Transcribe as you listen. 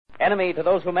Enemy to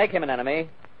those who make him an enemy.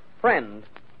 Friend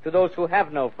to those who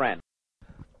have no friend.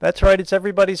 That's right, it's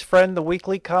everybody's friend, the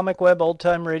weekly Comic Web Old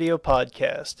Time Radio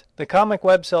podcast. The Comic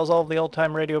Web sells all of the old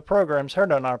time radio programs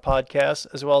heard on our podcast,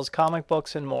 as well as comic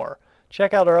books and more.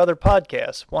 Check out our other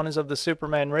podcasts. One is of the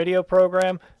Superman radio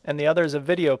program, and the other is a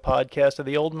video podcast of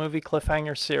the old movie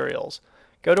Cliffhanger serials.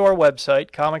 Go to our website,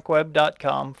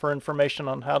 comicweb.com, for information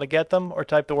on how to get them, or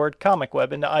type the word Comic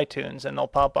Web into iTunes and they'll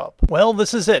pop up. Well,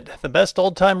 this is it, the best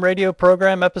old-time radio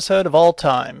program episode of all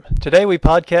time. Today we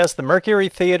podcast the Mercury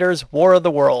Theater's War of the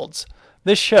Worlds.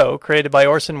 This show, created by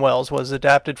Orson Welles, was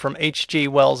adapted from H.G.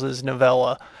 Wells's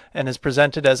novella and is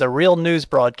presented as a real news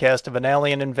broadcast of an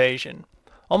alien invasion.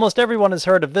 Almost everyone has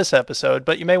heard of this episode,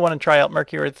 but you may want to try out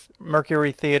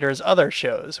Mercury Theater's other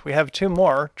shows. We have two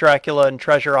more, Dracula and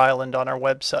Treasure Island, on our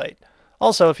website.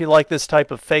 Also, if you like this type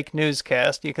of fake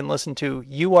newscast, you can listen to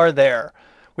You Are There.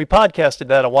 We podcasted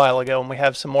that a while ago, and we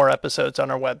have some more episodes on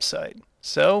our website.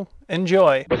 So,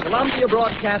 enjoy. The Columbia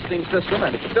Broadcasting System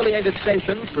and its affiliated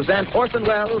stations present Orson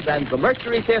Welles and the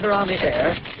Mercury Theater on the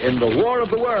air in The War of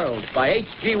the Worlds by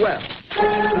H.G. Wells.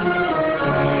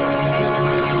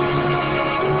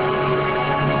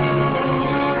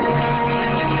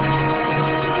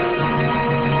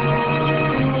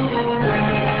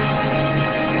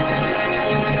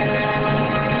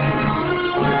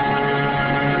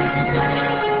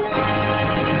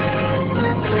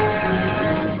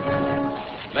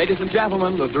 Ladies and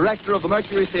gentlemen, the director of the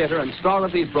Mercury Theater and star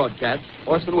of these broadcasts,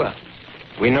 Orson Welles.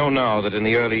 We know now that in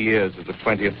the early years of the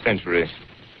 20th century,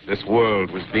 this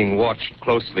world was being watched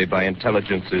closely by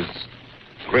intelligences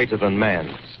greater than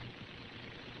man's,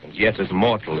 and yet as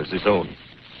mortal as his own.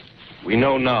 We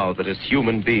know now that as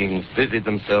human beings busied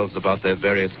themselves about their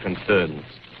various concerns,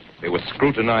 they were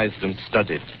scrutinized and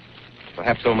studied,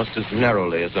 perhaps almost as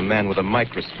narrowly as a man with a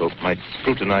microscope might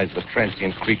scrutinize the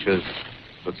transient creatures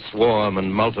that swarm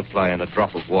and multiply in a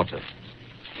drop of water.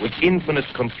 With infinite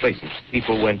complacence,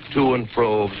 people went to and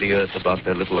fro over the earth about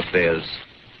their little affairs,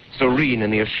 serene in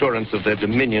the assurance of their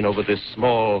dominion over this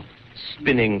small,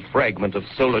 spinning fragment of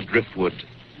solar driftwood,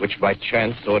 which by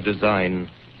chance or design,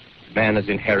 man has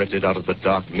inherited out of the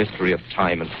dark mystery of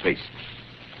time and space.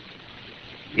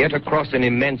 Yet across an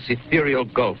immense ethereal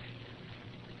gulf,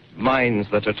 minds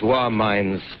that are to our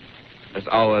minds as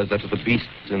ours are to the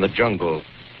beasts in the jungle,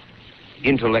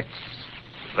 intellects,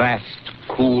 vast,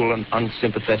 cool, and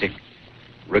unsympathetic,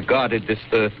 regarded this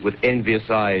earth with envious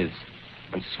eyes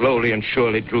and slowly and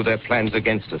surely drew their plans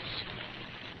against us.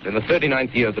 In the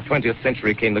 39th year of the 20th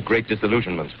century came the Great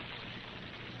Disillusionment.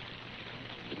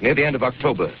 Near the end of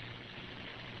October,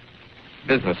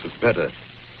 business was better.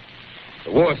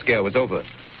 The war scare was over.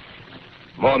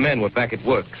 More men were back at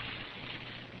work.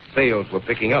 Sales were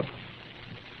picking up.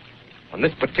 On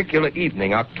this particular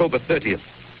evening, October 30th,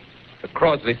 the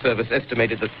Crosley service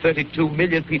estimated that 32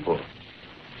 million people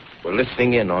were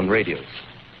listening in on radios.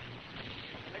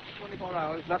 Next 24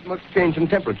 hours, not much change in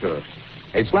temperature.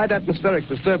 A slight atmospheric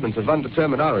disturbance of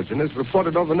undetermined origin is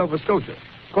reported over Nova Scotia,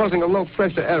 causing a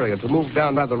low-pressure area to move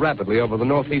down rather rapidly over the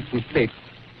northeastern states,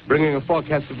 bringing a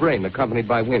forecast of rain accompanied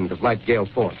by wind of light gale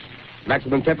force.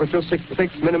 Maximum temperature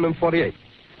 66, minimum 48.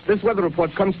 This weather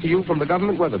report comes to you from the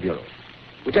Government Weather Bureau.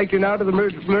 We take you now to the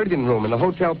Meridian Room in the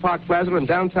Hotel Park Plaza in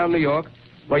downtown New York,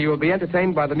 where you will be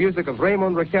entertained by the music of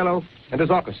Raymond Raquello and his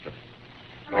orchestra.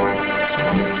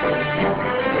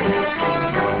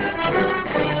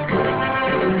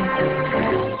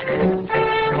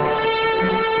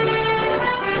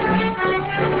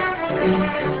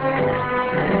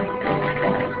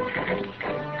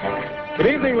 Good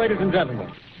evening, ladies and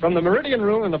gentlemen. From the Meridian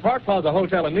Room in the Park Plaza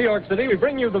Hotel in New York City, we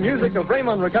bring you the music of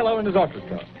Raymond Raquello and his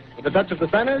orchestra. With a touch of the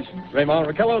Spanish, Raymond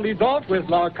Raquello leads off with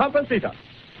La Comparsita.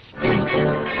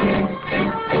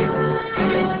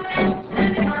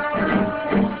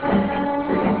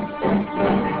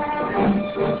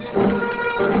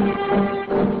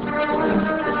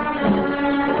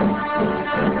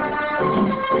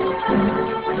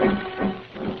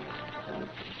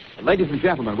 Ladies and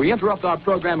gentlemen, we interrupt our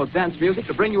program of dance music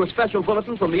to bring you a special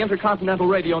bulletin from the Intercontinental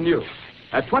Radio News.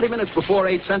 At 20 minutes before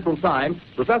 8 Central Time,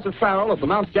 Professor Farrell of the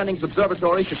Mount Jennings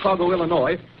Observatory, Chicago,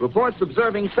 Illinois, reports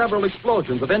observing several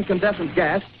explosions of incandescent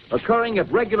gas occurring at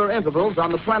regular intervals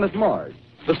on the planet Mars.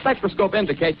 The spectroscope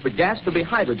indicates the gas to be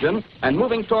hydrogen and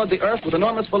moving toward the Earth with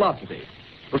enormous velocity.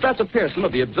 Professor Pearson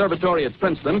of the observatory at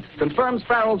Princeton confirms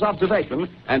Farrell's observation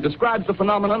and describes the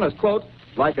phenomenon as, quote,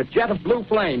 like a jet of blue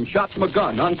flame shot from a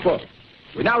gun, unquote.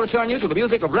 We now return you to the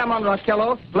music of Raymond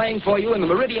Raquello, playing for you in the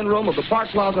Meridian Room of the Park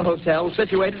Plaza Hotel,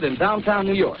 situated in downtown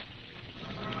New York.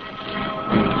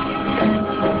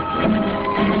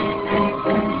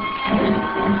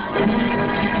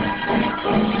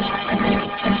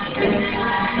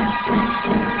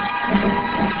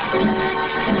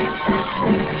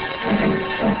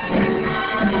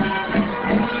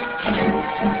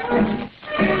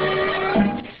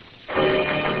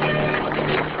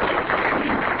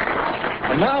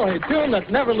 now, a tune that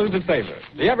never loses favor.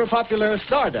 The ever-popular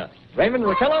Stardust. Raymond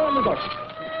Raquello and his orchestra.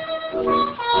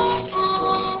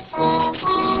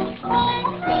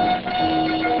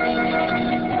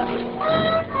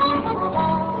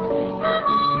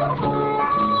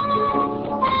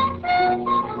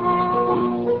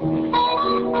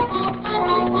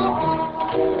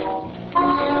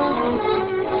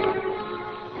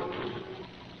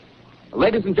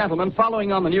 Ladies and gentlemen,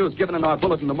 following on the news given in our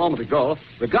bulletin a moment ago,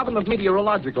 the Government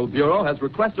Meteorological Bureau has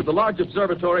requested the large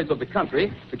observatories of the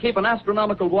country to keep an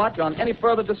astronomical watch on any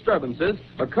further disturbances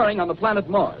occurring on the planet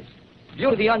Mars. Due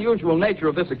to the unusual nature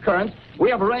of this occurrence, we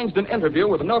have arranged an interview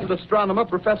with a noted astronomer,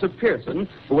 Professor Pearson,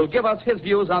 who will give us his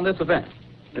views on this event.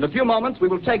 In a few moments, we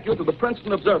will take you to the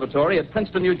Princeton Observatory at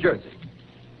Princeton, New Jersey.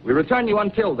 We return you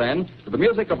until then to the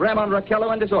music of Raymond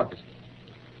Raquello and his orchestra.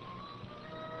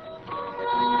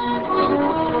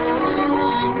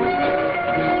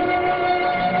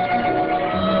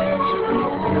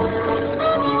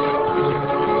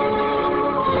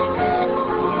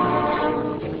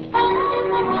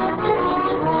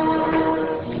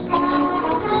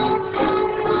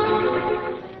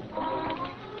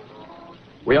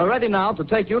 We are ready now to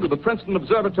take you to the Princeton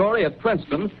Observatory at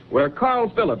Princeton, where Carl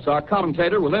Phillips, our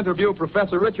commentator, will interview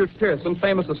Professor Richard Pearson,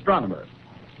 famous astronomer.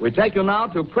 We take you now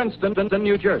to Princeton,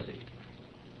 New Jersey.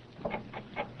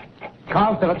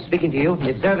 Carl Phillips speaking to you from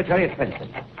the observatory at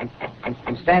Princeton.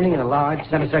 I'm standing in a large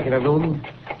semicircular room,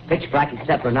 pitch black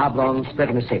except for an oblong slit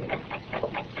in the ceiling.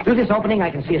 Through this opening, I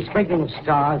can see a sprinkling of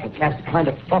stars that cast a kind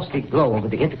of frosty glow over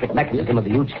the intricate mechanism of the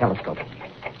huge telescope.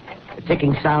 The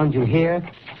ticking sound you hear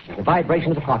is the vibration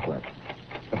of the clockwork.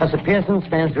 Professor Pearson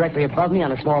stands directly above me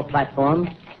on a small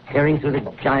platform, peering through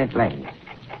the giant lens.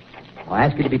 I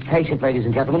ask you to be patient, ladies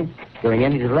and gentlemen, during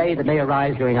any delay that may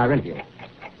arise during our interview.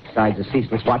 Besides the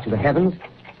ceaseless watch of the heavens,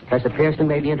 Professor Pearson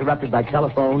may be interrupted by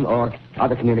telephone or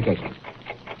other communications.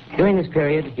 During this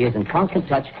period, he is in constant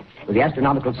touch with the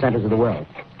astronomical centers of the world.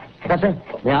 Professor,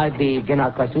 may I begin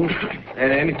our questions?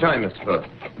 At any time, Mr. Phillips.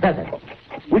 Professor,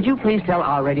 would you please tell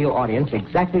our radio audience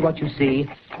exactly what you see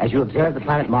as you observe the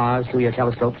planet Mars through your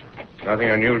telescope?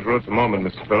 Nothing unusual at the moment,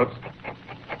 Mr. Phillips.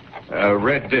 A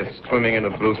red disk swimming in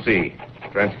a blue sea.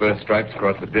 Transverse stripes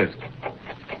across the disk.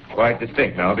 Quite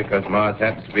distinct now because Mars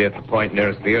happens to be at the point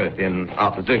nearest the Earth, in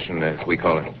opposition, as we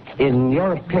call it. In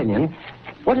your opinion,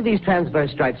 what do these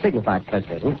transverse stripes signify, Professor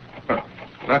Pearson?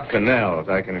 Not canals,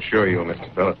 I can assure you,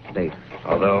 Mr. Phillips.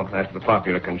 Although that's the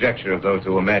popular conjecture of those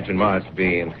who imagine Mars to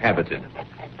be inhabited.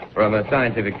 From a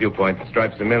scientific viewpoint, the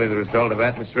stripes are merely the result of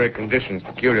atmospheric conditions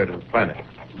peculiar to the planet.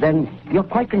 Then you're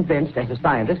quite convinced, as a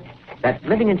scientist, that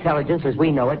living intelligence as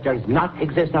we know it does not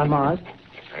exist on Mars?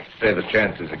 I'd say the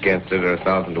chances against it are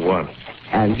 1,000 to 1.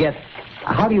 And yet,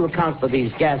 how do you account for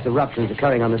these gas eruptions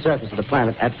occurring on the surface of the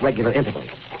planet at regular intervals?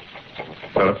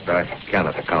 Phillips, I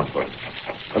cannot account for it.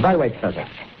 By the way, Professor,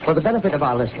 for the benefit of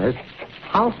our listeners,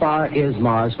 how far is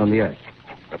Mars from the Earth?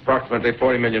 Approximately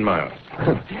 40 million miles.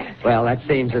 Well, that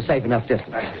seems a safe enough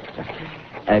distance.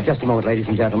 Just a moment, ladies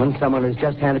and gentlemen. Someone has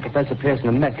just handed Professor Pearson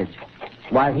a message.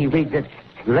 While he reads it,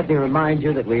 let me remind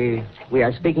you that we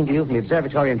are speaking to you from the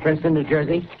observatory in Princeton, New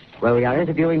Jersey, where we are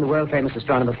interviewing the world-famous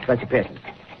astronomer, Professor Pearson.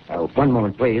 One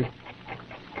moment, please.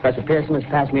 Professor Pearson has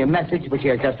passed me a message which he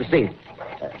has just received.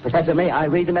 Professor, may I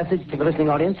read the message to the listening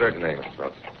audience? Certainly, Mr.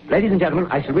 Phillips. Ladies and gentlemen,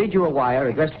 I shall read you a wire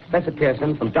addressed to Professor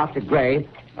Pearson from Dr. Gray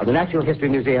of the Natural History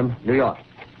Museum, New York.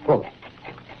 Quote,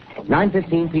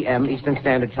 9:15 p.m. Eastern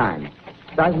Standard Time.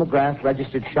 Seismograph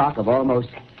registered shock of almost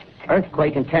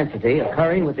earthquake intensity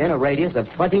occurring within a radius of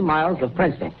 20 miles of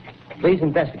Princeton. Please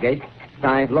investigate.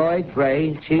 Signed, Lloyd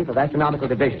Gray, Chief of Astronomical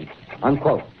Division.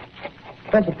 Unquote.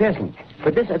 Professor Pearson,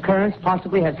 could this occurrence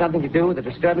possibly have something to do with the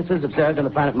disturbances observed on the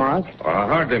planet Mars?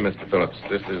 Hardly, Mr. Phillips.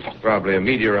 This is probably a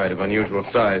meteorite of unusual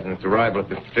size, and its arrival at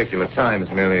this particular time is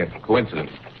merely a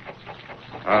coincidence.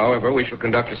 However, we shall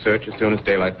conduct a search as soon as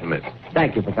daylight permits.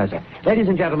 Thank you, Professor. Ladies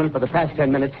and gentlemen, for the past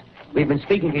 10 minutes, we've been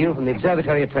speaking to you from the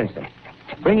observatory at Princeton,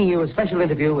 bringing you a special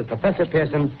interview with Professor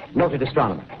Pearson, noted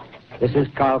astronomer. This is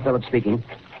Carl Phillips speaking.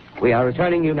 We are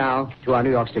returning you now to our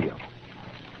New York studio.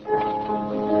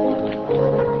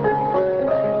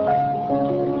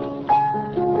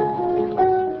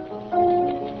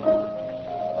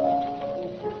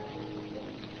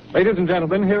 Ladies and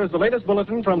gentlemen, here is the latest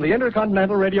bulletin from the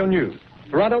Intercontinental Radio News.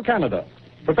 Toronto, Canada.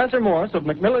 Professor Morse of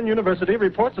Macmillan University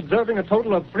reports observing a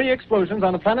total of 3 explosions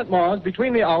on the planet Mars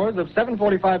between the hours of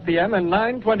 7:45 p.m. and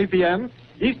 9:20 p.m.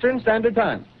 Eastern Standard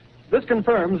Time. This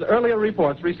confirms earlier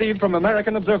reports received from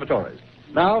American observatories.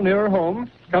 Now, nearer home,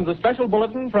 comes a special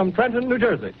bulletin from Trenton, New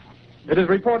Jersey. It is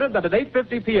reported that at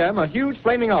 8:50 p.m., a huge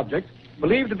flaming object,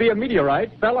 believed to be a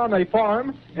meteorite, fell on a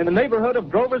farm in the neighborhood of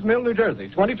Grover's Mill, New Jersey,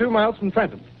 22 miles from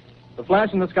Trenton. The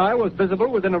flash in the sky was visible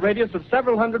within a radius of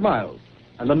several hundred miles,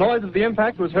 and the noise of the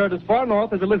impact was heard as far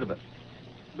north as Elizabeth.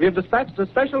 We have dispatched a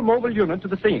special mobile unit to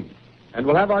the scene, and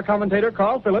we'll have our commentator,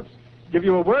 Carl Phillips, give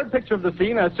you a word picture of the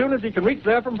scene as soon as he can reach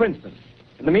there from Princeton.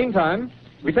 In the meantime,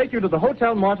 we take you to the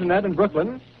Hotel Martinet in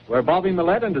Brooklyn, where Bobby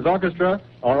Millett and his orchestra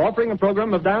are offering a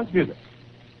program of dance music.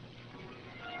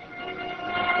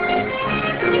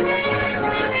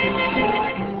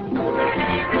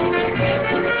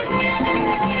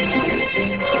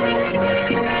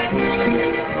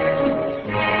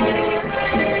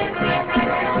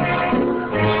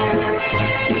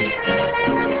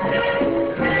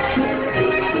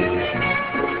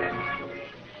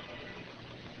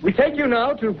 We take you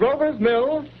now to Grover's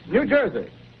Mill, New Jersey.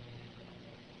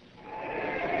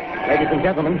 Ladies and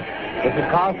gentlemen, this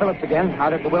is Carl Phillips again,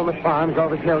 out at the Wilmot Farm,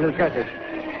 Grover's Mill, New Jersey.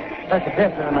 Professor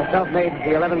Pearson and myself made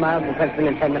the 11 miles from Princeton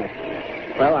in 10 minutes.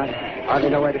 Well, I hardly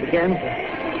know where to begin.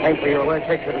 Thankfully, your word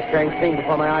picture of a strange scene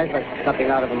before my eyes, like something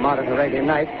out of a modern Arabian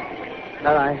Night.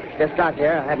 Well, I just got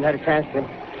here. I haven't had a chance to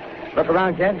look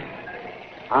around yet.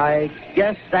 I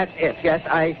guess that's it. Yes,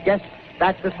 I guess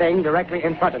that's the thing directly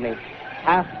in front of me,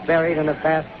 half buried in a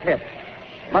vast pit.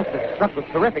 Must have struck with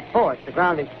terrific force. The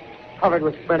ground is covered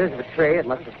with splinters of a tree. It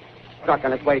must have struck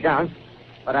on its way down.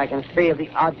 But I can see the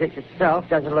object itself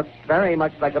doesn't look very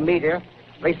much like a meteor.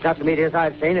 At least not the meteors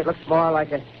I've seen. It looks more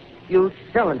like a huge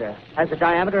cylinder. Has a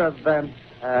diameter of,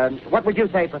 what would you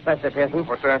say, Professor Pearson?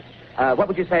 What's that? What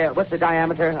would you say, what's the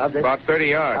diameter of this? About 30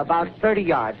 yards. About 30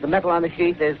 yards. The metal on the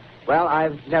sheath is, well,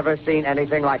 I've never seen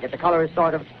anything like it. The color is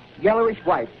sort of yellowish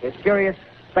white. It's curious.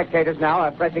 Spectators now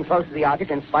are pressing close to the object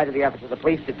in spite of the efforts of the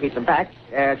police to keep them back.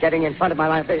 Getting in front of my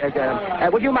line.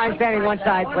 Would you mind standing one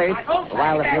side, please?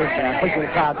 While the police pushing the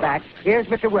crowd back. Here's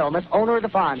Mr. Wilmot, owner of the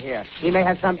farm here. He may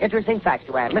have some interesting facts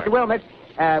to add. Mr. Wilmot,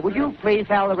 would you please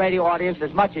tell the radio audience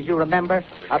as much as you remember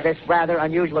of this rather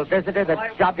unusual visitor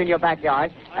that dropped in your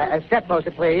backyard? Step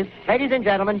closer, please. Ladies and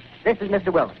gentlemen, this is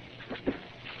Mr. Wilmot.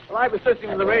 Well, I was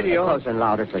listening to the radio. Closer and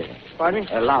louder, please. Pardon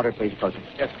me? Louder, please, closer.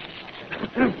 Yes.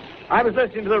 I was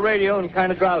listening to the radio and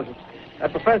kind of drowsy.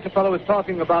 That professor fellow was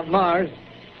talking about Mars,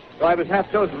 so I was half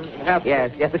chosen and half...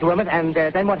 Yes, Mr. Wilmot, and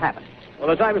then what happened?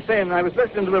 Well, as I was saying, I was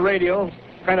listening to the radio,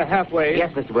 kind of halfway.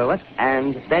 Yes, Mr. Wilmot,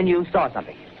 and then you saw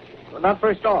something. Well, not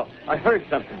first off. I heard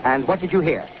something. And what did you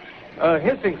hear? A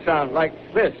hissing sound like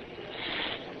this.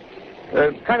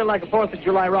 Kind of like a 4th of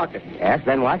July rocket. Yes,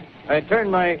 then what? I turned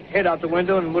my head out the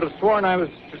window and would have sworn I was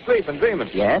asleep and dreaming.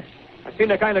 Yes? I seen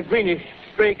a kind of greenish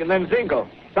streak and then zingo.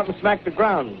 Something smacked the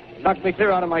ground, knocked me clear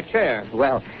out of my chair.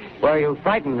 Well, were you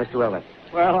frightened, Mr. Wilmot?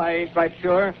 Well, I ain't quite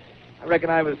sure. I reckon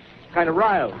I was kind of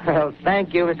riled. Well,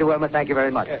 thank you, Mr. Wilmot. Thank you very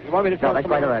much. You want me to tell No, that's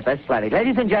quite all right. That's plenty.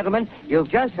 Ladies and gentlemen, you've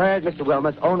just heard Mr.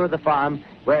 Wilmot, owner of the farm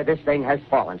where this thing has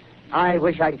fallen. I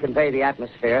wish I could convey the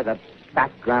atmosphere, the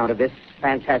background of this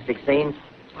fantastic scene.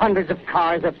 Hundreds of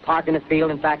cars are parked in a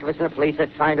field in back of us, and the police are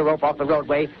trying to rope off the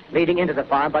roadway leading into the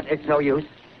farm, but it's no use.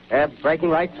 They're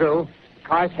breaking right through.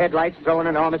 Car's headlights throw an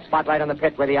enormous spotlight on the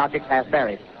pit where the object's half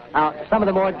buried. Now, some of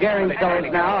the more daring souls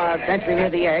now are venturing near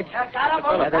the edge.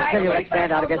 Their silhouettes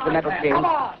stand out against the metal sheen.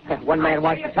 One man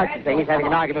wants to touch the thing. He's having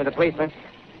an argument with the policeman.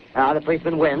 The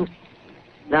policeman wins.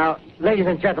 Now, ladies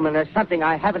and gentlemen, there's something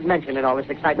I haven't mentioned in all this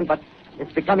excitement, but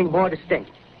it's becoming more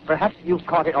distinct. Perhaps you've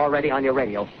caught it already on your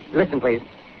radio. Listen, please.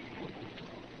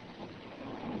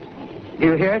 Do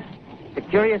you hear it? The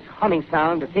curious humming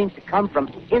sound that seems to come from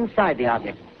inside the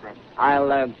object.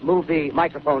 I'll move the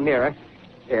microphone nearer.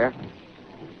 Here.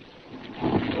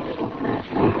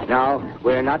 Now,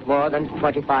 we're not more than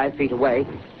 25 feet away.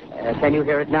 Can you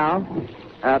hear it now?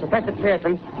 Professor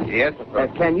Pearson? Yes,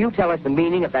 can you tell us the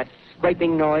meaning of that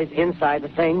scraping noise inside the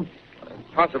thing?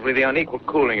 Possibly the unequal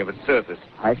cooling of its surface.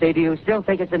 I say, do you still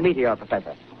think it's a meteor,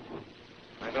 Professor?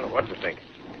 I don't know what to think.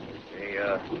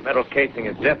 The metal casing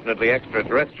is definitely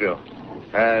extraterrestrial.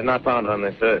 Not found on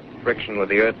this Earth. Friction with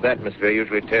the Earth's atmosphere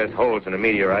usually tears holes in a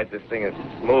meteorite. This thing is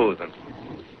smooth, and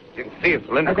you can see its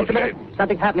cylindrical shape.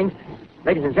 Something's happening.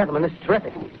 Ladies and gentlemen, this is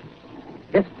terrific.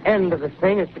 This end of the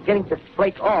thing is beginning to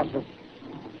flake off. The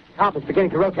top is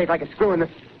beginning to rotate like a screw, and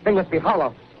this thing must be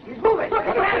hollow. He's moving!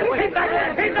 Keep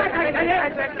back!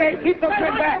 Keep those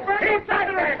men back! Keep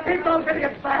back! Keep those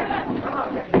idiots back!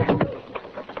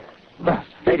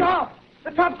 He's off! The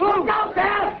top blew! Go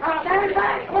down! Stand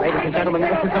back! Ladies and gentlemen,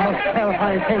 this is the most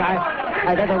terrifying thing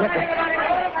I've ever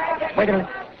witnessed. Wait a minute.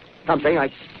 Something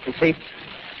I can see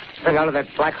spring out of that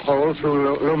black hole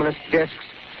through luminous discs.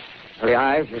 The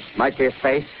eyes, it might be a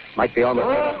face. Might be almost.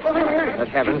 Good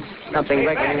heavens. Something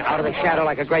wriggling out of the shadow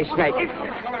like a gray snake.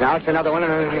 Now it's another one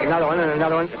and another one and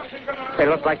another one. They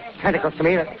look like tentacles to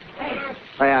me.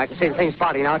 Oh, yeah, I can see the thing's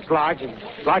body now. It's large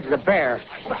as a bear.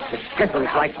 It glistens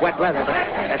like wet leather, but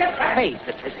that face,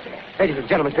 ladies and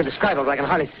gentlemen, it's indescribable. I can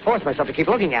hardly force myself to keep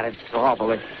looking at it. It's so awful.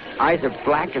 The eyes are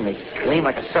black and they gleam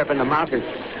like a serpent. The mouth is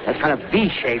kind of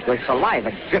V-shaped with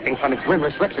saliva dripping from its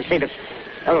rimless lips. It seems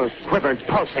to quiver and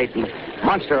pulsate. The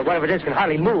monster or whatever it is can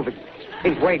hardly move. It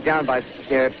seems weighed down by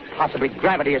possibly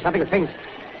gravity or something. The thing's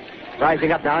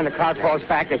rising up now and the crowd falls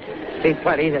back. They see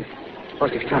plenty. The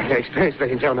most extraordinary experience,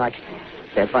 ladies and gentlemen.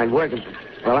 I can't find words.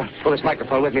 Well, I'll pull this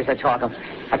microphone with me as I talk. I'll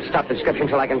have to stop the description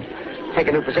until I can take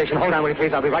a new position. Hold on, will you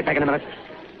please? I'll be right back in a minute.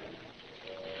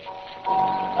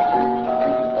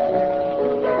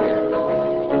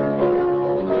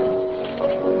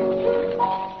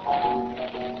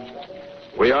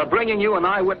 We are bringing you an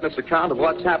eyewitness account of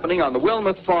what's happening on the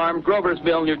Wilmuth Farm, Grover's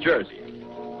Mill, New Jersey.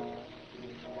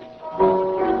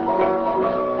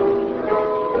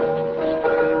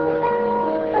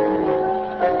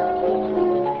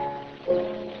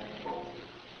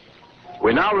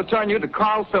 We now return you to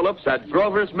Carl Phillips at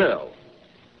Grover's Mill.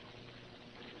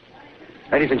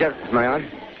 Ladies and gentlemen, my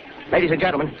honor. Ladies and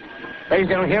gentlemen,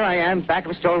 here I am, back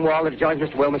of a stone wall that adjoins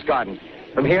Mr. Wilmuth's garden.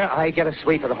 From here, I get a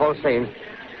sweep of the whole scene.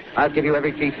 I'll give you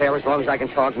every detail as long as I can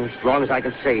talk and as long as I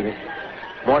can see.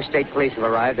 More state police have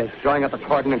arrived. They're drawing up a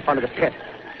cordon in front of the pit.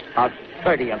 About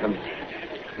 30 of them.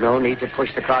 No need to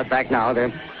push the crowd back now.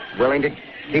 They're willing to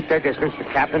keep their distance. The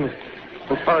captain is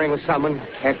conferring with someone.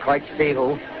 Can't quite see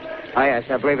who. Ah, yes,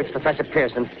 I believe it's Professor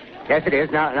Pearson. Yes, it is.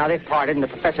 Now they've parted, and the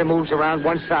professor moves around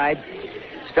one side,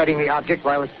 studying the object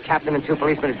while the captain and two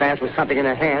policemen advance with something in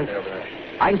their hands.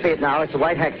 I can see it now. It's a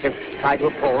white handkerchief tied to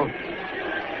a pole.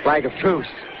 Flag of truce.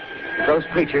 Those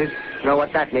preachers know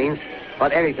what that means,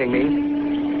 what anything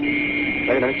means.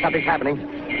 Wait a minute, something's happening.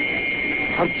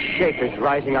 Humped shape is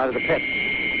rising out of the pit.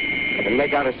 I can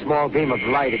make out a small beam of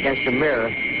light against the mirror.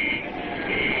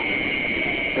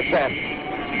 What's that?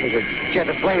 There's a jet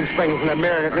of flame springing from the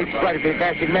mirror and it leaps right at the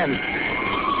advancing men.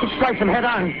 It strikes them head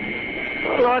on.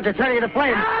 Oh, Lord, they're turning into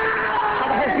flames. Oh,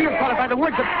 the whole field caught up by the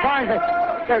woods, the barns,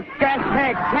 the gas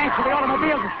tanks of the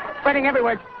automobiles spreading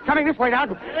everywhere. Coming this way now,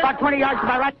 about 20 yards to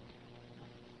my right.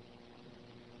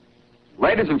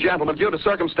 Ladies and gentlemen, due to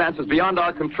circumstances beyond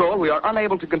our control, we are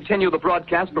unable to continue the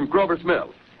broadcast from Grover's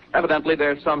Mill. Evidently,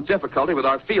 there's some difficulty with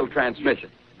our field transmission.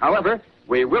 However,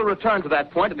 we will return to that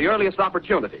point at the earliest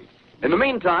opportunity. In the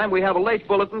meantime, we have a late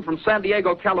bulletin from San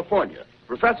Diego, California.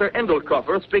 Professor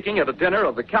Indelkoffer, speaking at a dinner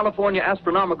of the California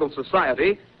Astronomical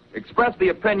Society, expressed the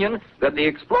opinion that the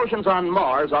explosions on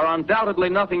Mars are undoubtedly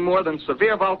nothing more than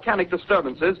severe volcanic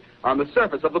disturbances on the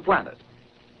surface of the planet.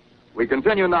 We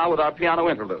continue now with our piano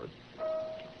interlude.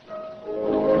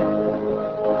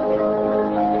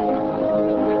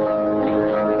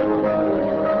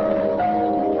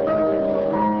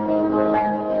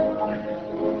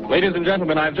 Ladies and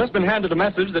gentlemen, I've just been handed a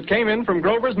message that came in from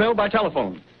Grover's Mill by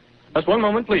telephone. Just one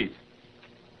moment, please.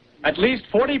 At least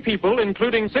 40 people,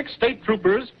 including 6 state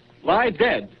troopers, lie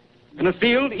dead in a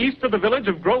field east of the village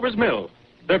of Grover's Mill.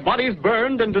 Their bodies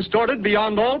burned and distorted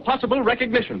beyond all possible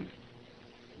recognition.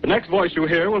 The next voice you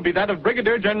hear will be that of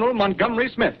Brigadier General Montgomery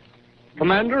Smith,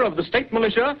 commander of the state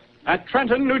militia at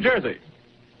Trenton, New Jersey.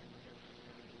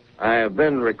 I have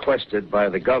been requested by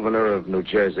the governor of New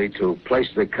Jersey to place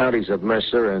the counties of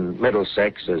Mercer and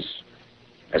Middlesex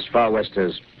as far west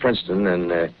as Princeton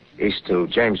and east to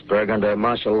Jamesburg under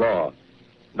martial law.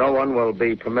 No one will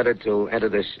be permitted to enter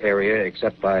this area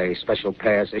except by special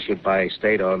pass issued by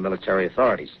state or military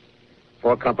authorities.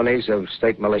 4 companies of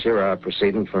state militia are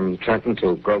proceeding from Trenton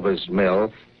to Grover's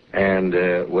Mill and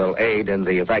will aid in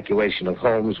the evacuation of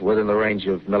homes within the range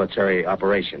of military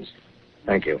operations.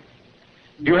 Thank you.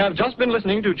 You have just been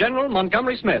listening to General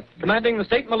Montgomery Smith, commanding the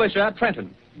state militia at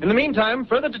Trenton. In the meantime,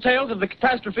 further details of the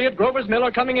catastrophe at Grover's Mill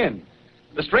are coming in.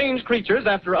 The strange creatures,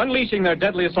 after unleashing their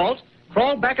deadly assault,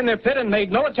 crawled back in their pit and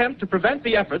made no attempt to prevent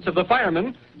the efforts of the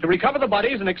firemen to recover the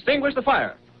bodies and extinguish the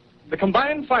fire. The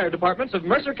combined fire departments of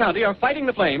Mercer County are fighting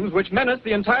the flames which menace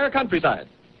the entire countryside.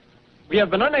 We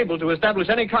have been unable to establish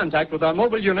any contact with our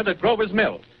mobile unit at Grover's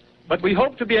Mill, but we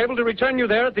hope to be able to return you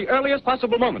there at the earliest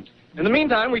possible moment. In the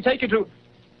meantime, we take you to...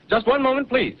 Just one moment,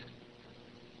 please.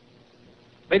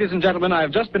 Ladies and gentlemen, I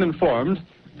have just been informed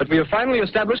that we have finally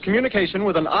established communication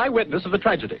with an eyewitness of the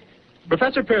tragedy.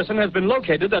 Professor Pearson has been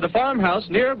located at a farmhouse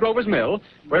near Grover's Mill,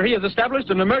 where he has established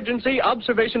an emergency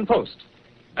observation post.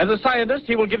 As a scientist,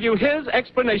 he will give you his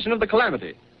explanation of the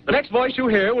calamity. The next voice you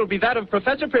hear will be that of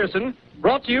Professor Pearson,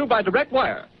 brought to you by direct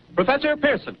wire. Professor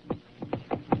Pearson.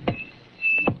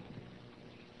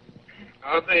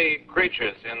 Of the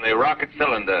creatures in the rocket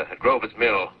cylinder at Grover's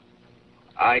Mill,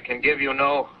 I can give you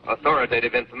no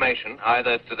authoritative information,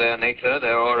 either as to their nature,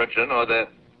 their origin, or their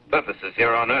purposes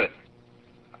here on Earth.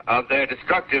 Of their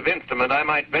destructive instrument, I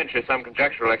might venture some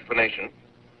conjectural explanation.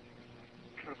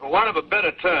 For want of a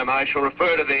better term, I shall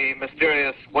refer to the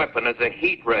mysterious weapon as a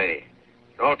heat ray.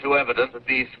 It's all too evident that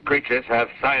these creatures have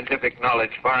scientific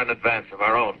knowledge far in advance of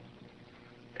our own.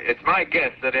 It's my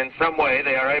guess that in some way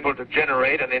they are able to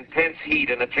generate an intense heat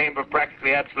in a chamber of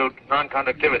practically absolute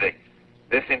non-conductivity.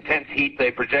 This intense heat they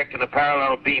project in a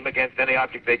parallel beam against any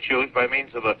object they choose by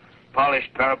means of a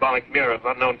polished parabolic mirror of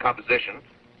unknown composition,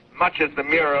 much as the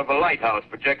mirror of a lighthouse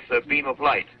projects a beam of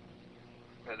light.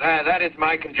 That is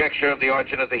my conjecture of the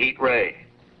origin of the heat ray.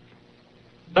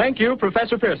 Thank you,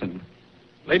 Professor Pearson.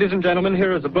 Ladies and gentlemen,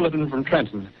 here is a bulletin from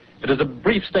Trenton. It is a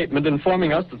brief statement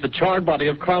informing us that the charred body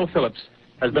of Carl Phillips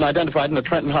has been identified in the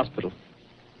Trenton Hospital.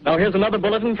 Now here's another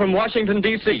bulletin from Washington,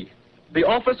 D.C. The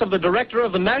Office of the Director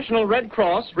of the National Red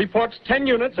Cross reports 10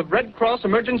 units of Red Cross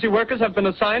emergency workers have been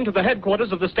assigned to the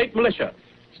headquarters of the state militia,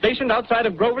 stationed outside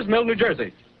of Grover's Mill, New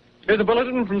Jersey. Here's a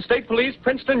bulletin from State Police,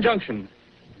 Princeton Junction.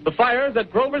 The fires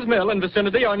at Grover's Mill and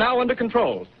vicinity are now under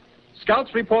control.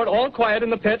 Scouts report all quiet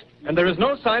in the pit, and there is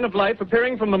no sign of life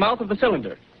appearing from the mouth of the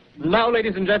cylinder. Now,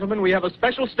 ladies and gentlemen, we have a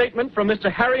special statement from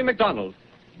Mr. Harry McDonald,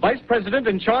 Vice President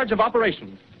in charge of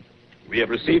operations. We have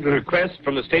received a request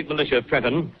from the state militia of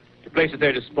Trenton to place at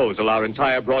their disposal our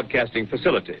entire broadcasting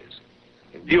facilities.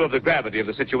 In view of the gravity of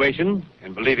the situation,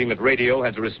 and believing that radio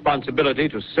has a responsibility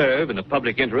to serve in the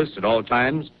public interest at all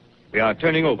times, we are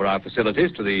turning over our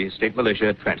facilities to the state militia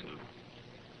at Trenton.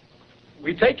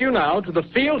 We take you now to the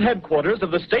field headquarters of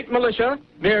the state militia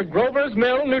near Grover's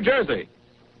Mill, New Jersey.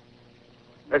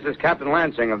 This is Captain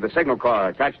Lansing of the Signal Corps,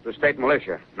 attached to the state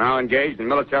militia, now engaged in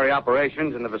military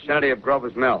operations in the vicinity of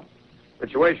Grover's Mill.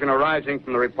 Situation arising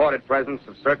from the reported presence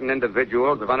of certain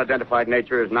individuals of unidentified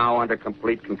nature is now under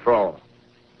complete control.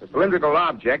 The cylindrical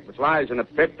object, which lies in a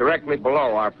pit directly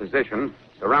below our position,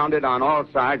 surrounded on all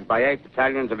sides by 8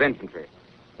 battalions of infantry,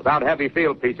 without heavy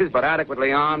field pieces, but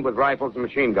adequately armed with rifles and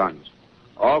machine guns.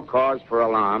 All cause for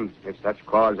alarm, if such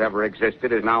cause ever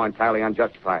existed, is now entirely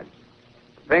unjustified.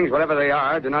 Things, whatever they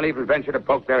are, do not even venture to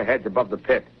poke their heads above the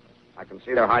pit. I can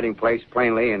see their hiding place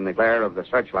plainly in the glare of the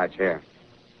searchlights here.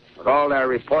 With all their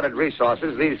reported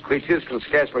resources, these creatures can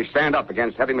scarcely stand up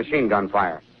against heavy machine gun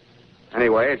fire.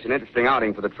 Anyway, it's an interesting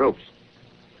outing for the troops.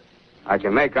 I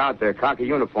can make out their khaki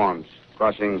uniforms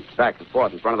crossing back and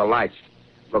forth in front of the lights.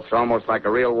 Looks almost like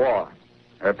a real war.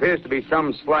 There appears to be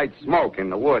some slight smoke in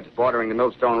the woods bordering the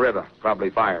Millstone River. Probably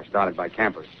fire started by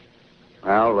campers.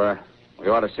 Well, we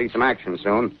ought to see some action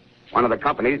soon. One of the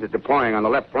companies is deploying on the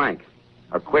left flank.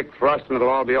 A quick thrust and it'll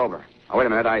all be over. Oh, wait a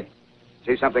minute. I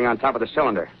see something on top of the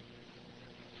cylinder.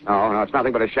 No, it's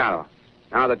nothing but a shadow.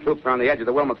 Now the troops are on the edge of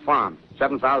the Wilmot Farm.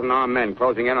 7,000 armed men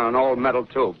closing in on an old metal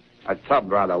tube. A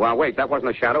tub, rather. Well, wait, that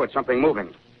wasn't a shadow. It's something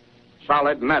moving.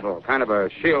 Solid metal, kind of a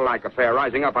shield-like affair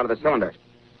rising up out of the cylinder.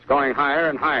 It's going higher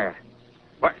and higher.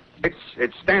 What?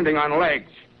 It's standing on legs,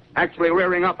 actually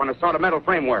rearing up on a sort of metal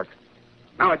framework.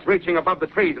 Now it's reaching above the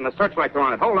trees and the searchlights are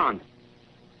on it. Hold on.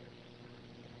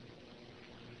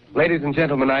 Ladies and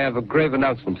gentlemen, I have a grave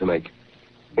announcement to make.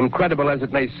 Incredible as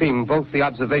it may seem, both the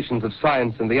observations of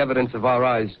science and the evidence of our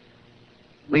eyes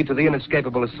lead to the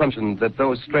inescapable assumption that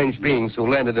those strange beings who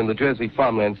landed in the Jersey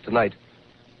farmlands tonight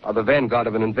are the vanguard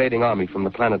of an invading army from the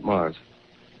planet Mars.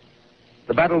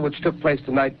 The battle which took place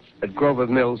tonight at Grover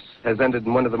Mills has ended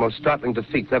in one of the most startling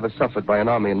defeats ever suffered by an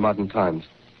army in modern times.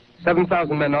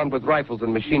 7,000 men armed with rifles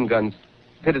and machine guns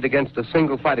pitted against a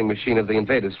single fighting machine of the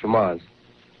invaders from Mars.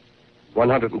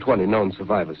 120 known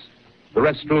survivors. The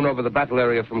rest strewn over the battle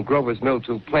area from Grover's Mill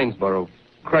to Plainsboro,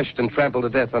 crushed and trampled to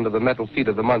death under the metal feet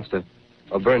of the monster,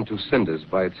 or burned to cinders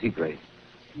by its heat ray.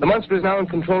 The monster is now in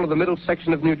control of the middle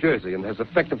section of New Jersey and has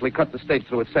effectively cut the state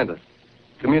through its center.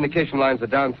 Communication lines are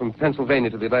down from Pennsylvania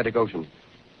to the Atlantic Ocean.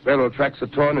 Railroad tracks are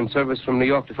torn and service from New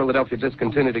York to Philadelphia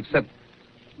discontinued, except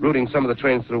routing some of the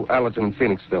trains through Allerton and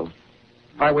Phoenixville.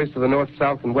 Highways to the north,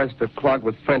 south, and west are clogged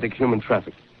with frantic human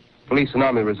traffic. Police and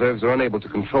army reserves are unable to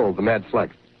control the mad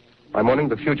flight. By morning,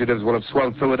 the fugitives will have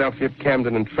swelled Philadelphia,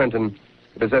 Camden, and Trenton.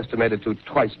 It is estimated to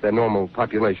twice their normal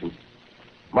population.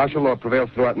 Martial law prevails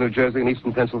throughout New Jersey and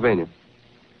eastern Pennsylvania.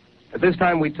 At this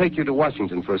time, we take you to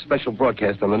Washington for a special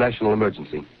broadcast on the national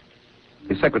emergency.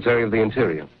 The Secretary of the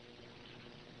Interior.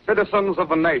 Citizens of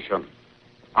the nation,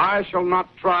 I shall not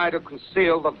try to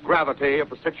conceal the gravity of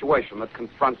the situation that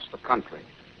confronts the country,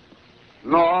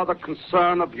 nor the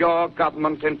concern of your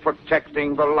government in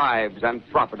protecting the lives and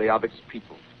property of its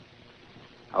people.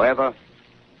 However,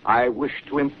 I wish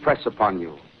to impress upon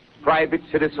you private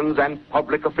citizens and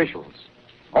public officials.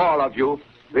 All of you,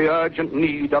 the urgent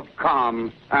need of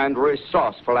calm and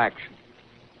resourceful action.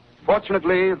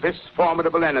 Fortunately, this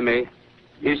formidable enemy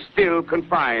is still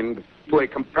confined to a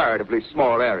comparatively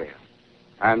small area,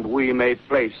 and we may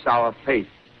place our faith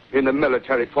in the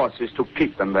military forces to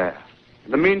keep them there.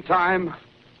 In the meantime,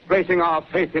 placing our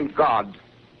faith in God,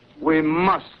 we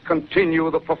must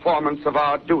continue the performance of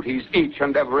our duties, each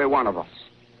and every one of us,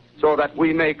 so that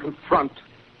we may confront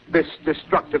this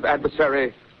destructive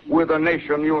adversary with a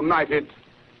nation united,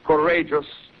 courageous,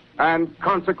 and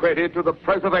consecrated to the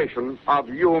preservation of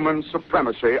human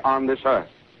supremacy on this earth.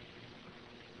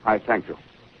 I thank you.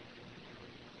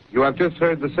 You have just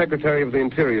heard the Secretary of the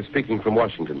Interior speaking from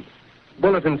Washington.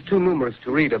 Bulletins too numerous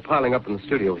to read are piling up in the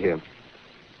studio here.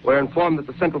 We're informed that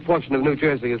the central portion of New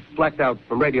Jersey is blacked out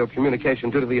from radio communication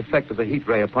due to the effect of the heat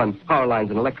ray upon power lines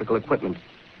and electrical equipment.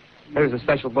 Here's a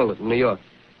special bulletin, New York.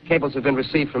 Cables have been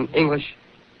received from English,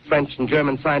 French, and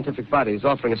German scientific bodies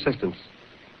offering assistance.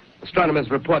 Astronomers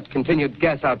report continued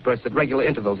gas outbursts at regular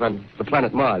intervals on the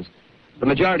planet Mars. The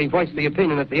majority voiced the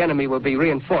opinion that the enemy will be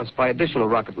reinforced by additional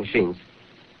rocket machines.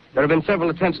 There have been several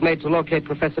attempts made to locate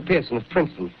Professor Pearson of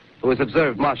Princeton, who has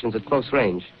observed Martians at close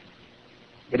range.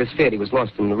 It is feared he was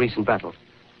lost in the recent battle.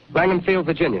 Langham Field,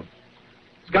 Virginia.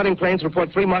 Scouting planes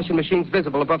report 3 Martian machines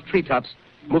visible above treetops,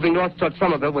 moving north toward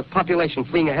Somerville with population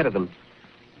fleeing ahead of them.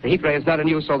 The heat ray is not in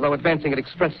use, although advancing at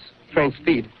express train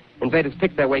speed. Invaders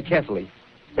pick their way carefully.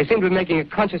 They seem to be making a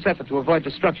conscious effort to avoid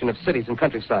destruction of cities and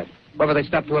countryside. However, they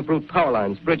stop to uproot power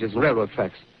lines, bridges, and railroad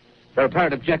tracks. Their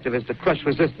apparent objective is to crush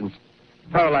resistance,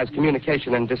 paralyze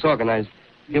communication, and disorganize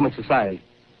human society.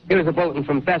 Here is a bulletin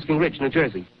from Basking Ridge, New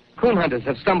Jersey. Coon hunters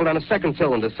have stumbled on a second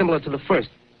cylinder similar to the first,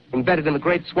 embedded in the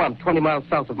Great Swamp 20 miles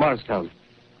south of Morristown.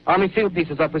 Army field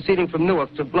pieces are proceeding from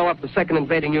Newark to blow up the second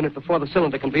invading unit before the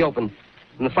cylinder can be opened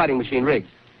and the fighting machine rigged.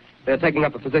 They are taking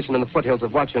up a position in the foothills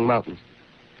of Watchung Mountains.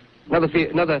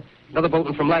 Another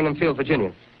bulletin from Langham Field,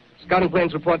 Virginia. Scouting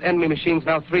planes report enemy machines,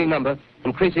 now 3 in number,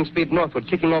 increasing speed northward,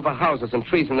 kicking over houses and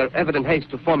trees in their evident haste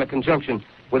to form a conjunction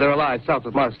with their allies south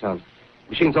of Morristown.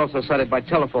 Machines also sighted by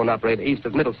telephone operator east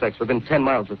of Middlesex within 10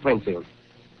 miles of Plainfield.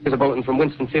 Here's a bulletin from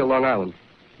Winston-Field, Long Island.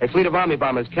 A fleet of Army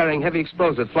bombers carrying heavy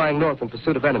explosives flying north in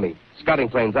pursuit of enemy. Scouting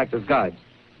planes act as guides.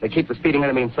 They keep the speeding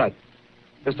enemy in sight.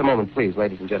 Just a moment, please,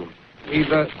 ladies and gentlemen.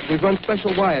 We've run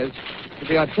special wires to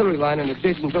the artillery line and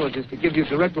adjacent villages to give you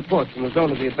direct reports from the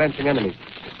zone of the advancing enemy.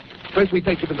 First, we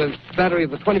take you to the battery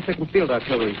of the 22nd Field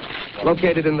Artillery,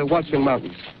 located in the Watchung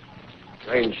Mountains.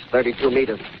 Range 32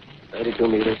 meters. 32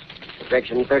 meters.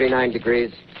 Projection 39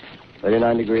 degrees.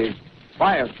 39 degrees.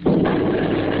 Fire!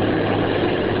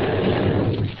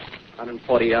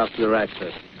 140 yards to the right,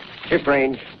 sir. Shift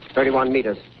range 31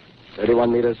 meters.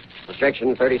 31 meters.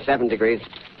 Projection 37 degrees.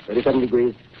 37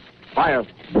 degrees. Fire!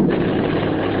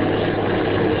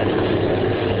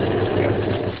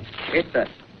 Hit, sir.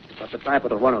 Got the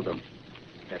tripod of one of them.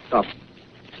 That's stopped.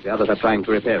 The others are trying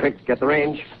to repair it. Quick, get the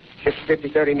range. Shift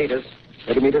 30 meters.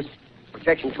 30 meters.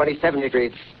 Projection 27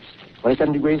 degrees.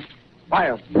 27 degrees.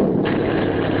 Fire!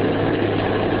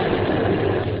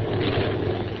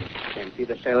 Can't see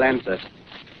the shell lamp, sir.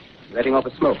 Letting off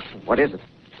a smoke. What is it?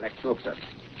 Black smoke, sir.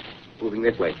 Moving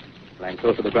this way. Flying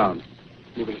close to the ground.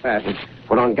 Moving fast.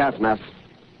 Put on gas mask.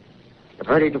 Get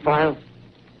ready to fire.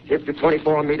 Shift to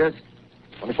 24 meters.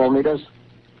 24 meters.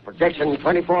 Projection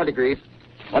 24 degrees.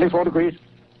 24 degrees.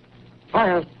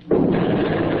 Fire.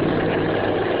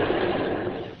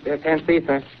 Still can't see,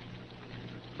 sir.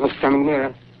 Smoke's coming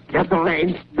nearer. Get the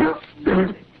range.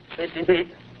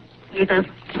 53 meters.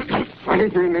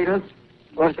 23 meters.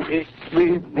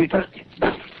 23 meters.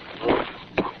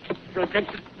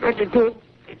 Projection 22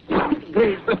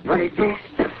 degrees. 22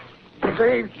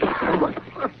 degrees.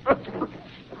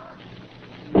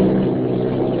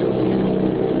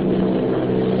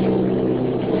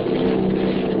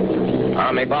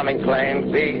 Army bombing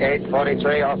plane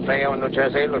B-843 off Bayonne, New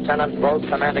Jersey. Lieutenant Bolt,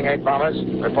 commanding 8 bombers,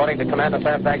 reporting to Commander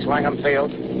Fairfax, Langham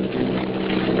Field.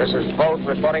 This is Bolt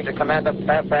reporting to Commander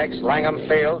Fairfax, Langham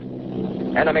Field.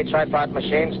 Enemy tripod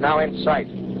machines now in sight.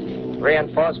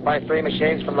 Reinforced by 3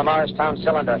 machines from the Morristown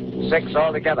cylinder. 6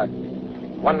 altogether.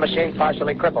 1 machine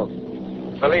partially crippled.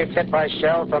 Believed hit by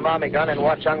shell from Army gun in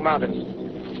Watchung Mountains.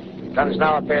 Guns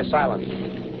now appear silent.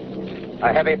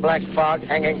 A heavy black fog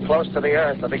hanging close to the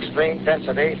earth of extreme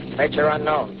density, nature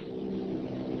unknown.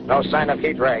 No sign of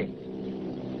heat ray.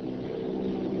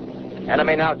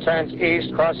 Enemy now turns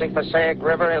east, crossing Passaic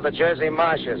River into the Jersey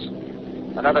marshes.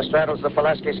 Another straddles the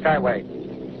Pulaski Skyway.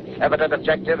 Evident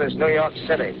objective is New York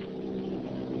City.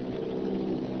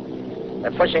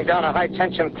 They're pushing down a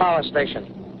high-tension power station.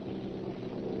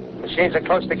 Machines are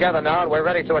close together now, and we're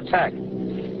ready to attack.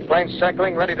 Planes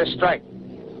circling, ready to strike.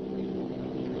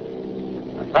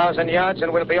 1,000 yards,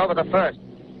 and we'll be over the first.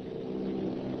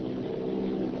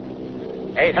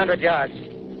 800 yards.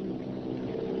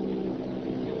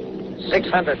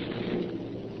 600.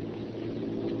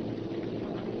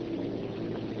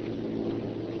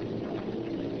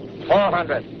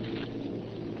 400.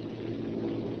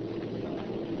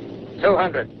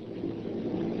 200.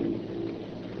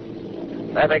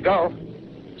 There they go.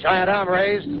 Giant arm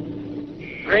raised.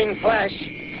 Green flash.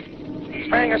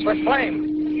 Spraying us with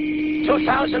flame.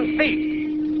 2,000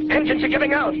 feet. Engines are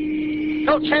giving out.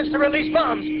 No chance to release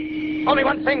bombs. Only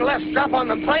one thing left. Drop on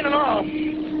them, plane and all.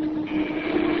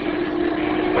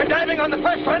 We're diving on the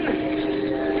first one.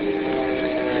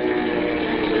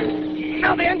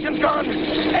 Now the engine's gone.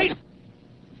 8.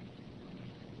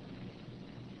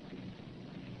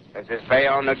 This is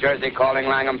Bayonne, New Jersey, calling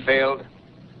Langham Field.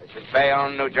 This is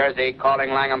Bayonne, New Jersey,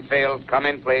 calling Langham Field. Come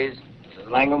in, please. This is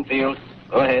Langham Field.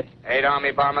 Go ahead. 8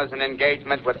 Army bombers in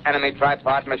engagement with enemy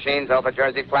tripod machines over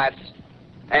Jersey Flats.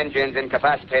 Engines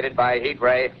incapacitated by heat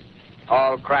ray.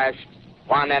 All crashed.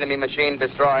 1 enemy machine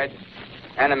destroyed.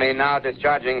 Enemy now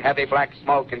discharging heavy black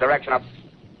smoke in direction of...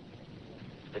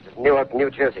 This is Newark, New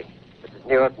Jersey. This is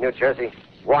Newark, New Jersey.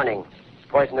 Warning.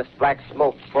 Poisonous black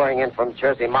smoke pouring in from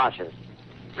Jersey marshes.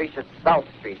 Reach at South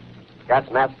Street. Gas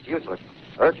masks useless.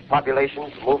 Urge population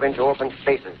to move into open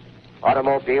spaces.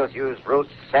 Automobiles use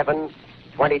routes 7,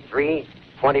 23,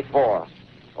 24.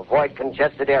 Avoid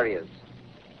congested areas.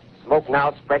 Smoke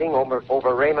now spreading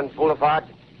over Raymond Boulevard.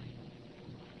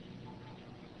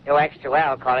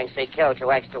 2X2L calling CQ.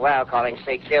 2X2L calling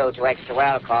CQ.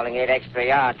 2X2L calling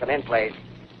 8X3R. Come in, please.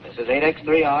 This is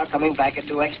 8X3R coming back at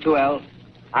 2X2L.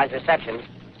 How's reception?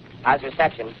 How's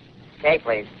reception? Okay,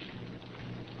 please.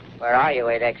 Where are you,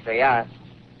 8X3R?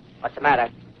 What's the matter?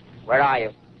 Where are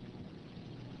you?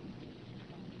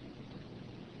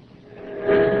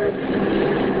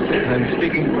 I'm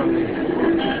speaking from the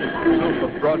roof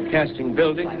of Broadcasting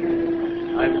Building.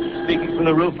 I'm speaking from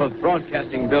the roof of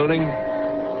Broadcasting Building,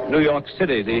 New York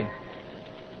City. The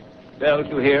bells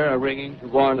you hear are ringing to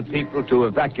warn the people to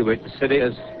evacuate the city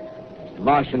as the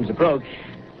Martians approach.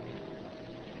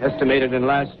 Estimated in the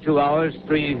last 2 hours,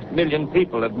 3 million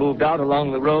people have moved out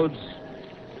along the roads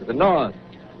to the north.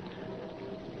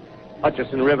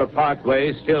 Hutchison River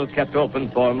Parkway still kept open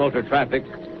for motor traffic.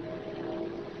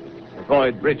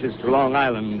 Avoid bridges to Long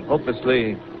Island,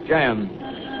 hopelessly jammed.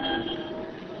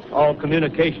 All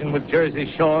communication with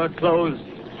Jersey Shore closed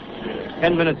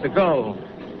 10 minutes ago.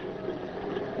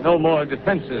 No more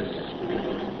defenses.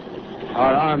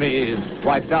 Our army is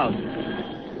wiped out.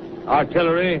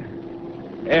 Artillery,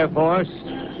 Air Force,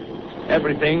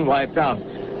 everything wiped out.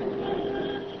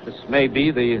 This may be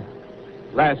the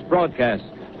last broadcast.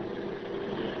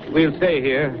 We'll stay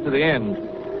here to the end.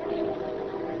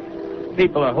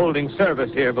 People are holding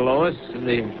service here below us in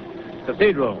the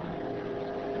cathedral.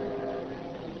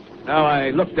 Now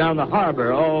I look down the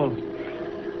harbor, all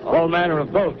manner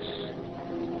of boats,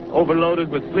 overloaded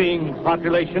with fleeing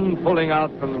population, pulling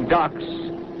out from docks.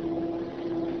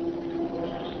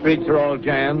 Streets are all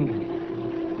jammed.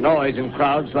 Noise and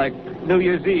crowds like New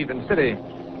Year's Eve in city.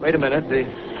 Wait a minute.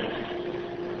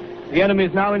 The enemy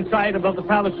is now in sight above the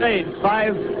Palisades.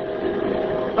 Five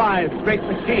great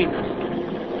machines.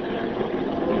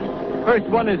 First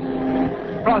one is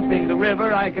crossing the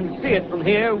river. I can see it from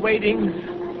here, wading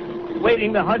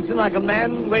the Hudson like a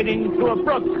man wading through a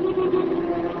brook.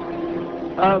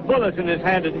 A bulletin is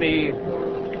handed me.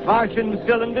 Martian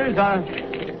cylinders are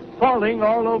falling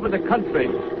all over the country.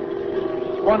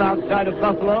 One outside of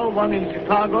Buffalo, one in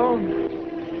Chicago,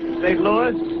 St.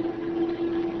 Louis.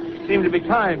 Seem to be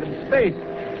timed in space.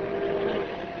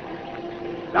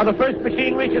 Now the first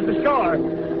machine reaches the shore.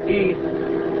 He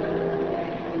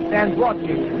stands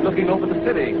watching, looking over the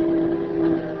city.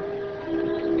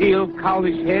 Steel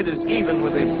cowlish head is even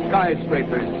with the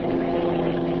skyscrapers.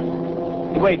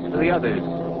 He waits for the others.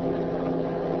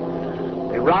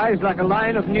 They rise like a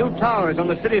line of new towers on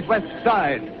the city's west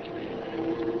side.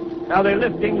 Now they're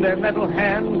lifting their metal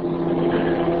hands.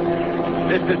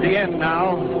 This is the end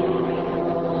now.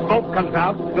 Smoke comes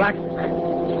out, black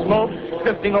smoke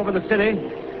drifting over the city.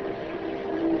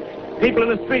 People in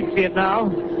the streets see it now.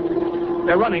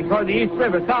 They're running toward the East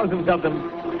River, thousands of them,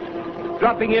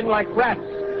 dropping in like rats.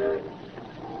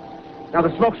 Now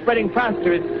the smoke's spreading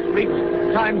faster. It's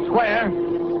reached Times Square.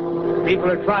 People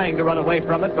are trying to run away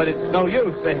from it, but it's no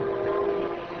use.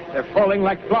 They're falling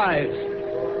like flies.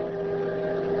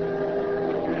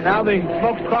 Now the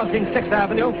smoke's crossing 6th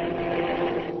Avenue.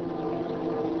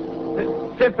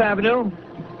 5th Avenue.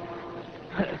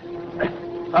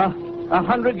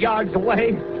 100 yards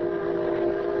away.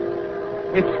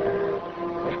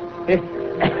 It's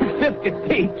 50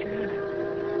 feet.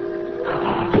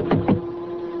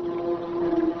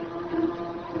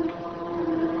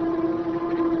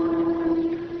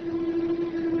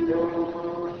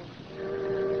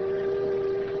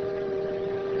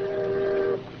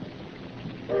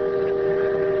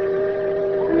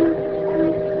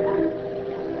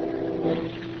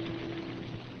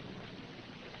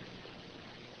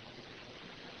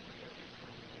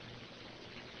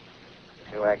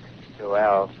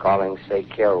 Calling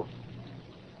CQ.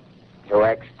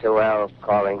 2X2L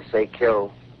calling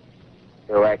CQ.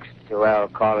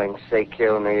 2X2L calling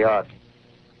CQ, New York.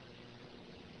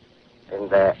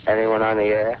 Isn't there anyone on the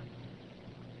air?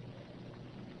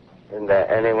 Isn't there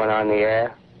anyone on the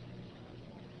air?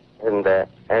 Isn't there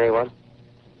anyone?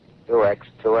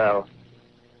 2X2L.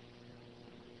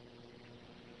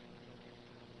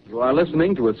 You are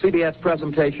listening to a CBS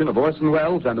presentation of Orson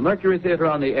Welles and the Mercury Theater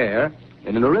on the Air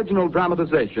in an original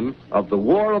dramatization of The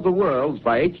War of the Worlds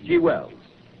by H.G. Wells.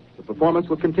 The performance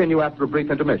will continue after a brief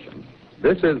intermission.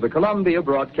 This is the Columbia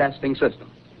Broadcasting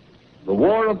System. The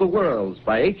War of the Worlds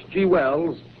by H.G.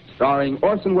 Wells, starring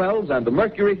Orson Welles and the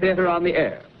Mercury Theater on the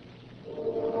Air.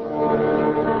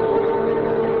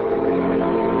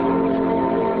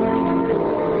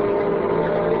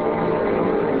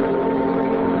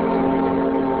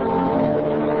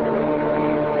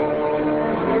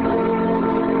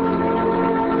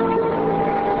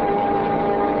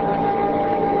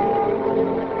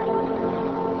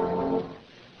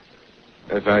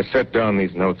 As I set down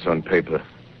these notes on paper,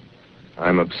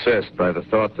 I'm obsessed by the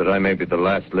thought that I may be the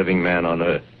last living man on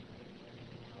Earth.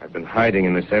 I've been hiding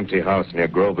in this empty house near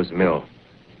Grover's Mill,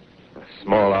 a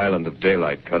small island of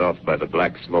daylight cut off by the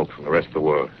black smoke from the rest of the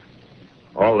world.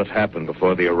 All that happened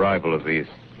before the arrival of these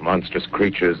monstrous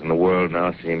creatures in the world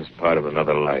now seems part of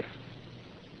another life.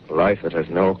 A life that has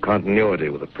no continuity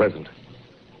with the present.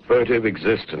 Furtive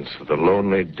existence for the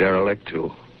lonely derelict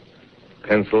who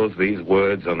pencils these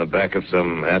words on the back of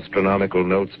some astronomical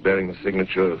notes bearing the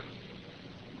signature of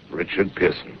Richard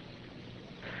Pearson.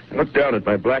 I look down at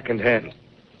my blackened hand,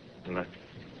 and I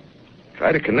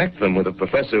try to connect them with a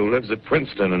professor who lives at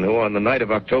Princeton and who, on the night of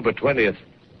October 20th,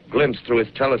 glimpsed through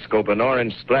his telescope an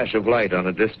orange splash of light on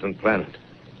a distant planet.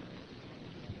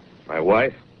 My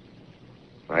wife,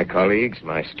 my colleagues,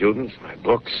 my students, my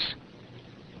books,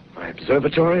 my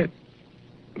observatory,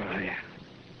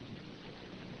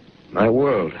 my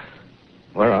world.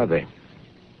 Where are they?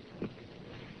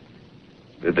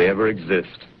 Did they ever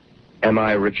exist? Am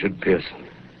I Richard Pearson?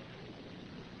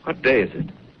 What day is it?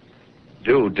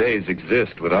 Do days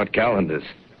exist without calendars?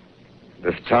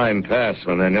 Does time pass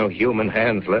when there are no human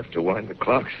hands left to wind the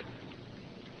clocks?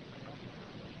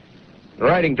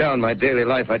 Writing down my daily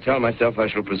life, I tell myself I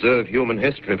shall preserve human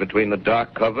history between the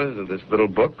dark covers of this little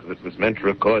book that was meant to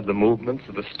record the movements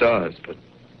of the stars. But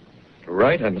to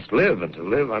write, I must live, and to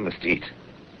live, I must eat.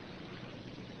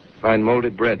 Find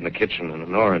molded bread in the kitchen and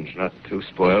an orange not too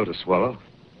spoiled to swallow.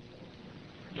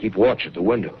 Keep watch at the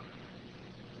window.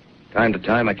 Time to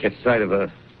time, I catch sight of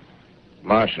a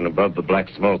Martian above the black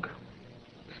smoke.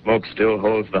 The smoke still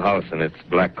holds the house in its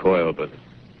black coil, but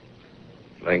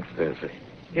at length there's a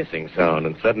hissing sound,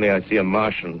 and suddenly I see a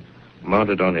Martian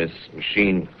mounted on his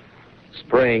machine,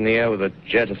 spraying the air with a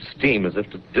jet of steam as if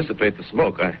to dissipate the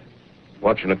smoke. I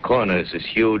watch in a corner as his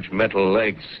huge metal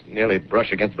legs nearly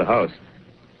brush against the house.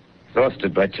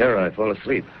 Exhausted by terror, I fall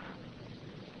asleep.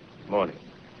 Morning.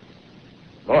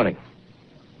 Morning.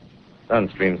 Sun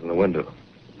streams in the window.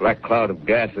 The black cloud of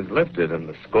gas is lifted, and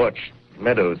the scorched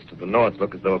meadows to the north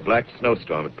look as though a black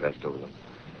snowstorm had passed over them.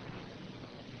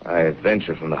 I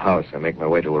venture from the house. I make my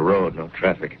way to a road, no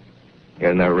traffic.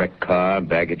 Here and there, a wrecked car,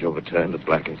 baggage overturned, a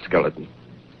blackened skeleton.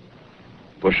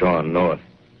 Push on north.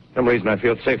 For some reason, I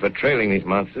feel safer trailing these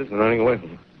monsters than running away from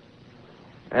them.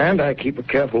 And I keep a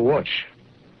careful watch.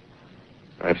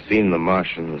 I've seen the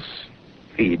Martians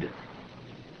feed.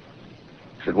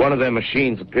 Should one of their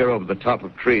machines appear over the top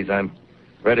of trees, I'm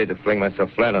ready to fling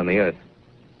myself flat on the earth.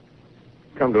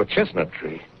 Come to a chestnut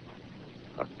tree.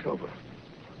 October.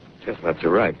 Chestnuts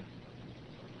are ripe.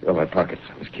 Fill my pockets.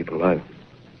 I must keep alive.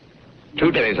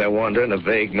 2 days I wander in a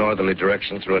vague northerly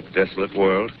direction through a desolate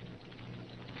world.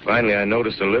 Finally, I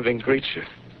notice a living creature.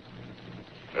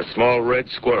 A small red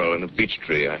squirrel in a beech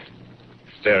tree. I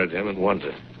stare at him and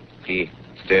wonder. He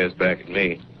stares back at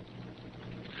me.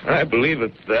 I believe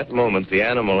at that moment the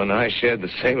animal and I shared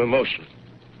the same emotion.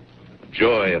 The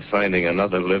joy of finding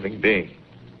another living being.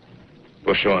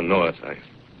 Push on north. I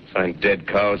find dead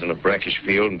cows in a brackish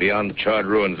field, and beyond the charred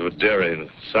ruins of a dairy and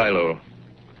a silo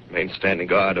remain standing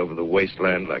guard over the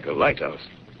wasteland like a lighthouse.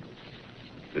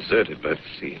 deserted by the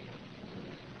sea.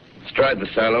 Astride the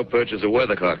silo perches a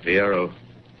weathercock. The arrow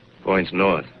points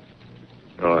north.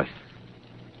 North.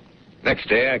 Next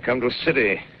day, I come to a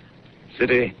city.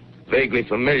 City vaguely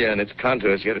familiar in its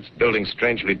contours, yet its buildings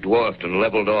strangely dwarfed and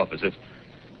leveled off as if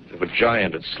a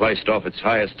giant had sliced off its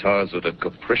highest towers with a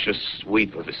capricious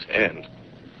sweep of his hand.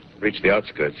 Reached the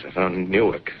outskirts. I found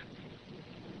Newark.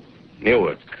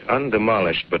 Newark,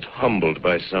 undemolished but humbled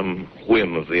by some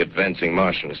whim of the advancing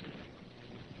Martians.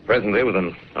 Presently, with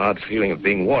an odd feeling of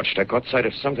being watched, I caught sight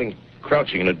of something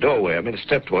crouching in a doorway. I made a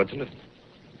step towards it. It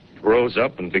rose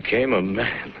up and became a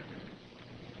man.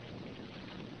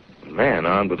 A man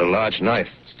armed with a large knife.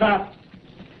 Stop!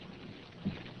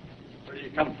 Where do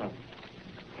you come from?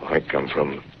 I come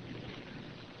from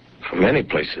many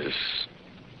places.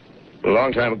 A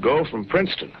long time ago, from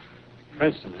Princeton.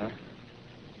 Princeton, huh?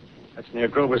 That's near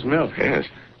Grover's Mill. Yes.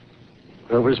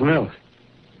 Grover's Mill.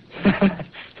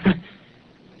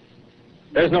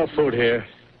 There's no food here.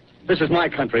 This is my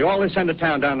country. All this end of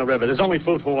town down the river. There's only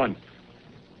food for one.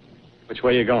 Which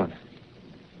way are you going?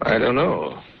 I don't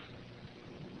know.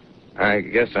 I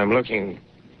guess I'm looking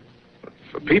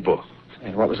for people.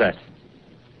 Hey, what was that?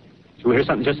 Did you hear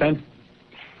something just then?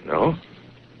 No.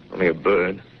 Only a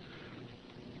bird.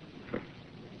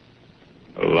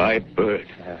 A light bird.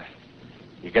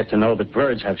 You get to know that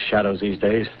birds have shadows these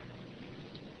days.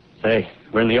 Say,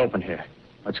 we're in the open here.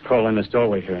 Let's crawl in this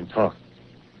doorway here and talk.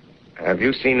 Have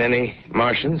you seen any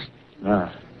Martians?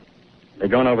 No. They're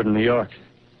going over to New York.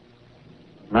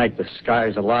 At night, the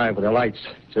sky's alive with their lights,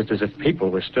 just as if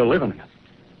people were still living in it.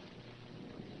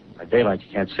 By daylight,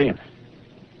 you can't see them.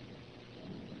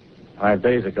 5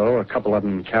 days ago, a couple of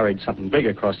them carried something big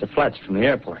across the flats from the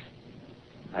airport.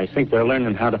 I think they're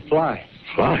learning how to fly.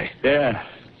 Fly? Yeah,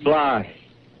 fly.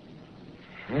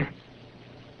 Well,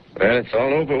 it's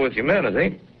all over with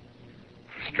humanity.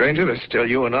 Stranger, there's still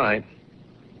you and I.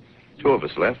 2 of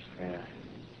us left. Yeah.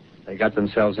 They got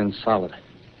themselves in solid.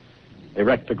 They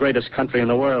wrecked the greatest country in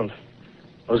the world.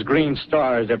 Those green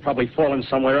stars, they're probably falling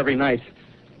somewhere every night.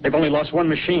 They've only lost one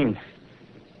machine.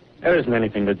 There isn't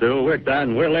anything to do. We're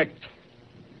done. We're licked.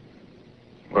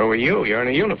 Where were you? You're in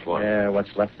a uniform. Yeah,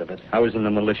 what's left of it. I was in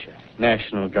the militia.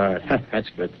 National Guard. That's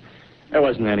good. There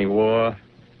wasn't any war.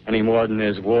 Any more than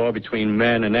there's war between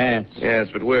men and ants. Yes,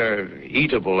 but we're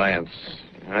eatable ants.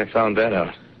 I found that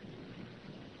out.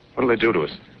 What'll they do to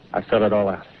us? I filled it all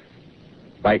out.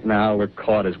 Right now, we're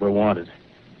caught as we're wanted.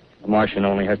 The Martian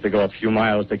only has to go a few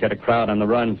miles to get a crowd on the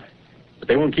run. But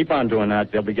they won't keep on doing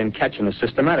that. They'll begin catching us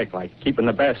systematic, like keeping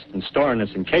the best and storing us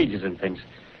in cages and things.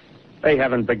 They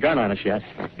haven't begun on us yet.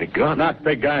 Not begun? Not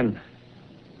begun.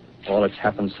 All that's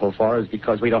happened so far is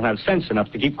because we don't have sense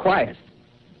enough to keep quiet.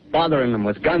 Bothering them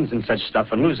with guns and such stuff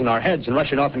and losing our heads and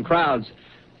rushing off in crowds.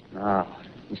 Now,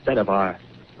 instead of our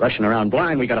rushing around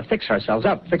blind, we got to fix ourselves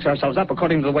up. Fix ourselves up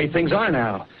according to the way things are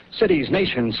now. Cities,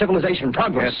 nations, civilization,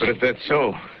 progress. Yes, but if that's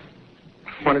so,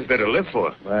 what is there to live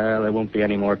for? Well, there won't be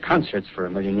any more concerts for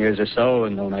 1,000,000 years or so,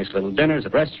 and no nice little dinners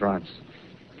at restaurants.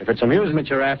 If it's amusement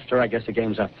you're after, I guess the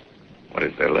game's up. What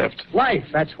is there left? Life,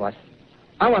 that's what.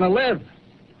 I want to live.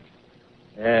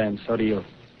 Yeah, and so do you.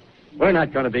 We're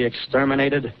not going to be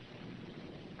exterminated.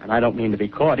 And I don't mean to be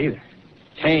caught either.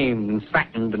 Tamed and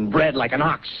fattened and bred like an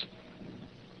ox.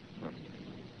 What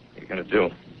are you going to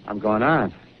do? I'm going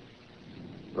on.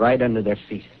 Right under their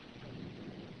feet.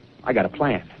 I got a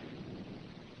plan.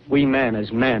 We men,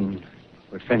 as men,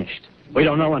 we're finished. We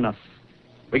don't know enough.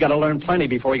 We got to learn plenty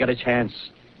before we got a chance.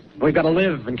 We've got to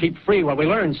live and keep free while we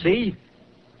learn, see?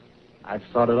 I've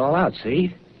thought it all out,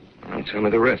 see? Well, tell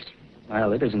me the rest.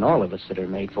 Well, it isn't all of us that are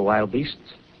made for wild beasts.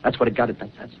 That's what it got to.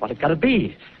 That's what it got to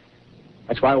be.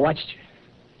 That's why I watched you.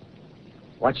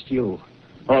 Watched you.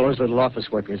 All those little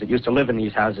office workers that used to live in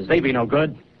these houses. They be no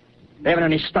good. They haven't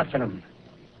any stuff in them.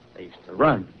 They used to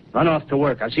run off to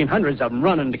work. I've seen hundreds of them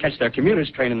running to catch their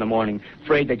commuter's train in the morning,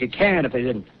 afraid they'd get canned if they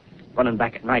didn't. Running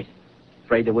back at night,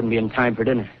 afraid they wouldn't be in time for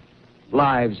dinner.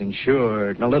 Lives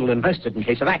insured and a little invested in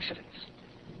case of accidents.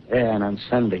 Yeah, and on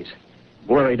Sundays,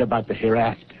 worried about the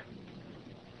hereafter.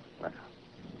 Well,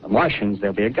 the Martians,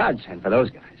 they'll be a godsend for those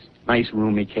guys. Nice,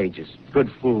 roomy cages, good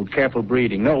food, careful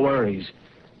breeding, no worries.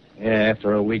 Yeah,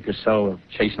 after a week or so of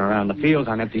chasing around the fields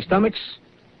on empty stomachs,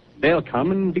 they'll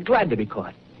come and be glad to be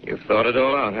caught. You've thought it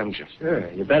all out, haven't you? Sure,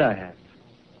 you bet I have.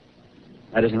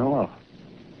 That isn't all.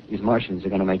 These Martians are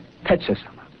going to make pets of some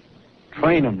of them.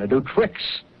 Train them to do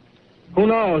tricks. Who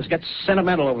knows, get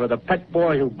sentimental over the pet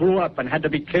boy who grew up and had to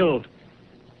be killed.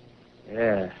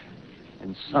 Yeah,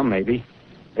 and some maybe,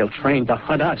 they'll train to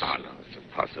hunt us. Oh, no, it's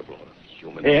impossible.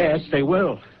 Human Yes, they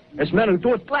will. There's men who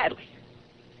do it gladly.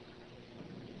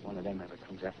 If one of them ever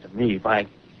comes after me, by...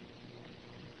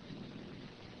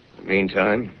 In the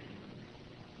meantime,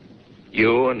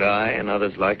 you and I and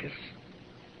others like us,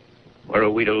 where are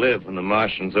we to live when the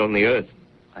Martians own the Earth?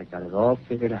 I got it all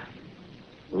figured out.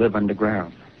 Live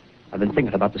underground. I've been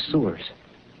thinking about the sewers.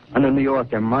 Under New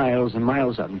York, there are miles and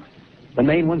miles of them. The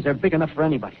main ones, they're big enough for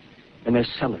anybody. And there's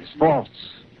cellars, vaults,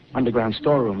 underground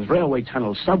storerooms, railway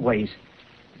tunnels, subways.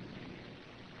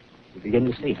 You begin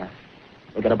to see, huh?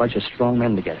 We got a bunch of strong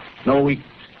men together. No weak.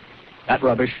 That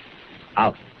rubbish,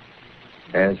 out.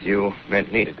 As you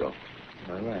meant me to go.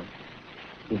 All right.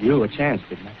 Give you a chance,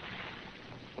 didn't I?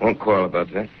 Won't quarrel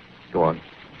about that. Go on.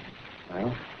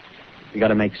 Well, we got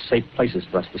to make safe places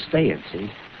for us to stay in,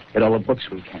 see? Get all the books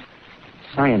we can.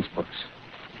 Science books.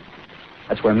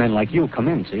 That's where men like you come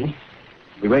in, see?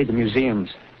 We raid the museums.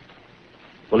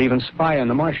 We'll even spy on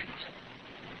the Martians.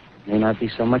 May not be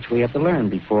so much we have to learn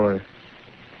before...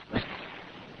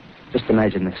 Just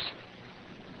imagine this.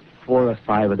 4 or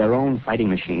 5 of their own fighting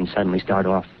machines suddenly start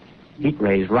off. Heat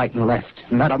rays right and left.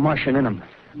 Not a Martian in them.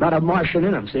 Not a Martian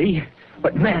in them, see?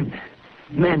 But men.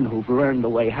 Men who've learned the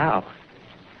way how.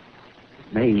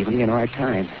 May even be in our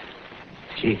time.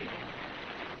 Gee.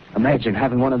 Imagine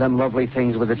having one of them lovely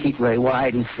things with a heat ray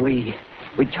wide and free.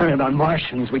 We'd turn it on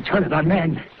Martians. We'd turn it on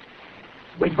men.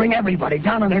 We'd bring everybody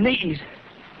down on their knees.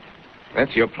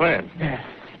 That's your plan. Yeah.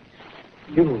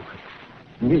 You,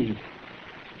 me,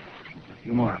 a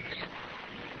few more of us.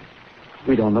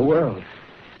 We'd own the world.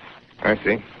 I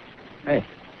see. Hey.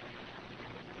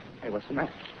 Hey, what's the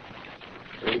matter?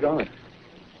 Where are you going?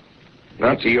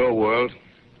 Not to your world.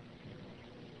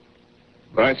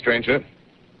 Bye, stranger.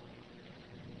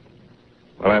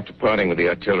 Well, after parting with the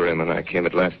artilleryman, I came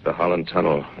at last to the Holland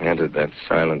Tunnel. I entered that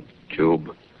silent tube.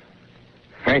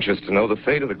 Anxious to know the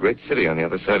fate of the great city on the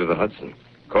other side of the Hudson.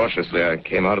 Cautiously, I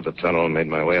came out of the tunnel and made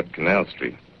my way up Canal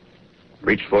Street.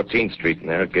 Reached 14th Street, and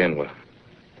there again were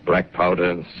black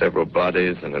powder and several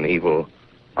bodies and an evil,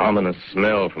 ominous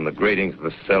smell from the gratings of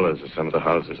the cellars of some of the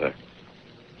houses. I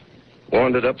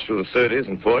wandered up through the 30s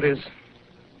and 40s.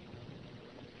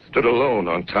 Stood alone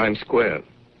on Times Square.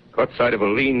 Caught sight of a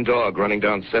lean dog running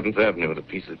down 7th Avenue with a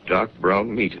piece of dark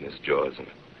brown meat in his jaws and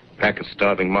a pack of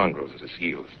starving mongrels at his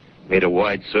heels. Made a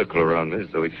wide circle around me as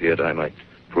though he feared I might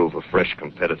prove a fresh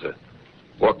competitor.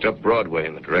 Walked up Broadway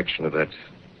in the direction of that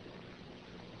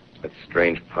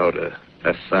strange powder,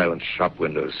 past silent shop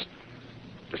windows,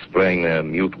 displaying their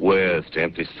mute wares to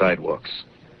empty sidewalks.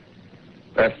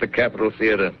 Past the Capitol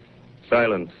Theater,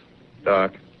 silent,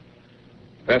 dark.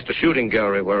 Past a shooting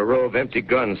gallery where a row of empty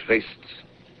guns faced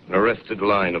an arrested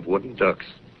line of wooden ducks.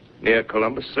 Near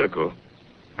Columbus Circle,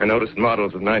 I noticed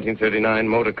models of 1939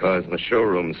 motor cars in the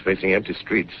showrooms facing empty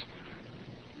streets.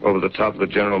 Over the top of the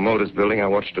General Motors building, I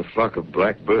watched a flock of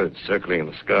black birds circling in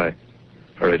the sky.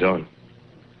 Hurried on.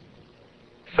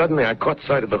 Suddenly, I caught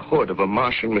sight of the hood of a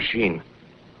Martian machine,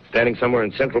 standing somewhere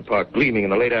in Central Park, gleaming in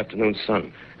the late afternoon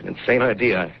sun. An insane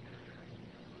idea.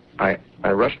 I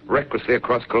rushed recklessly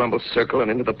across Columbus Circle and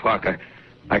into the park.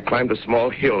 I climbed a small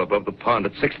hill above the pond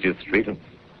at 60th Street, and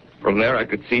from there I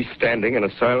could see standing in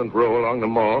a silent row along the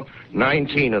mall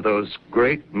 19 of those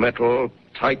great metal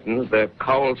titans, their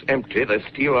cowls empty, their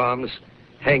steel arms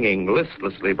hanging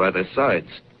listlessly by their sides.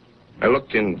 I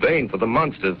looked in vain for the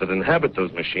monsters that inhabit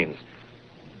those machines.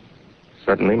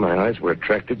 Suddenly, my eyes were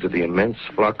attracted to the immense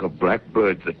flock of black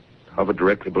birds that hovered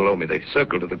directly below me. They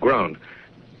circled to the ground.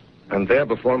 And there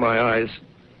before my eyes,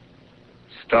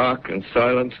 stark and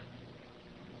silent,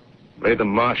 lay the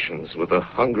Martians with the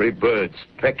hungry birds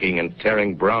pecking and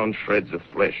tearing brown shreds of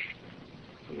flesh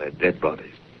from their dead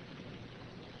bodies.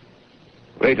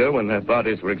 Later, when their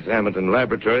bodies were examined in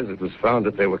laboratories, it was found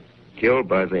that they were killed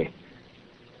by the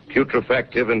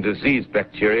putrefactive and disease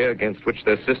bacteria against which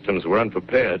their systems were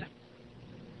unprepared.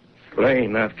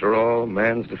 Slain, after all,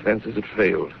 man's defenses had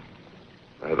failed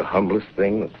by the humblest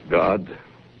thing that God,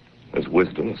 His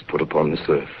wisdom, has put upon this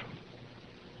earth.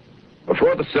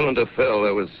 Before the cylinder fell,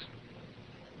 there was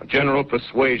a general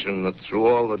persuasion that through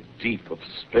all the deep of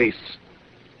space,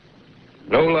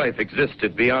 no life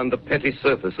existed beyond the petty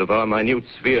surface of our minute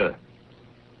sphere.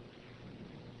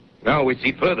 Now we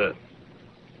see further.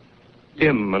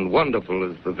 Dim and wonderful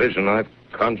is the vision I've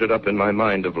conjured up in my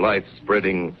mind of life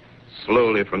spreading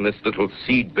slowly from this little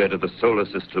seedbed of the solar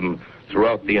system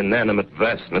throughout the inanimate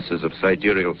vastnesses of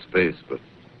sidereal space. But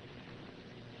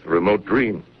a remote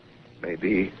dream,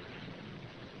 maybe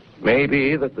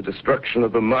that the destruction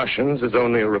of the Martians is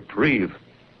only a reprieve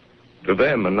to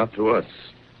them and not to us.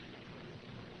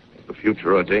 The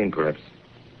future ordained, perhaps.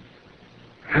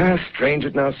 Strange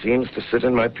it now seems to sit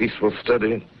in my peaceful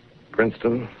study in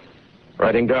Princeton,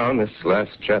 writing down this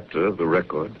last chapter of the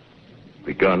record,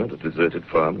 begun at a deserted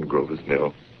farm in Grover's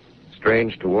Mill.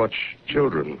 Strange to watch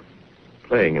children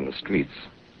playing in the streets.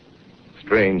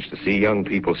 Strange to see young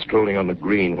people strolling on the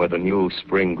green where the new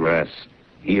spring grass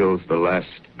heals the last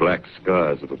black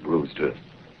scars of a bruised earth.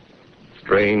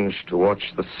 Strange to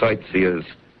watch the sightseers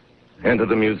enter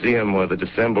the museum where the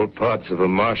disassembled parts of a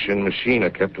Martian machine are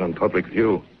kept on public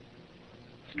view.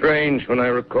 Strange when I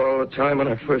recall the time when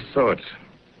I first saw it.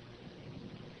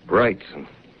 Bright and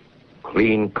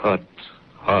clean-cut,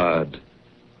 hard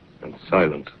and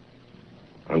silent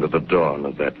under the dawn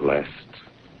of that last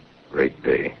great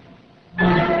day.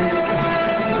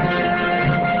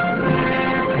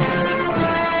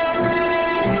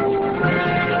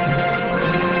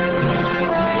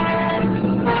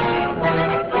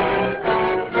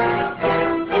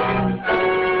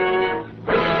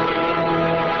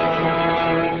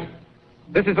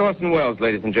 This is Orson Welles,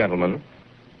 ladies and gentlemen,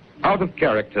 out of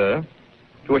character,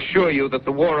 to assure you that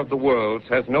the War of the Worlds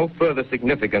has no further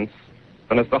significance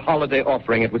than as the holiday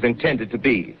offering it was intended to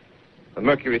be. The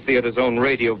Mercury Theater's own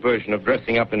radio version of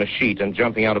dressing up in a sheet and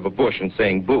jumping out of a bush and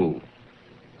saying boo.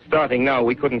 Starting now,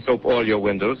 we couldn't soap all your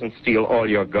windows and steal all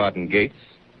your garden gates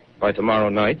by tomorrow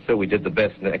night, so we did the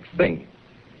best next thing.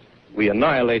 We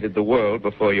annihilated the world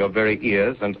before your very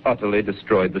ears and utterly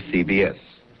destroyed the CBS.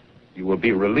 You will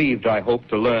be relieved, I hope,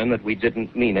 to learn that we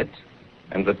didn't mean it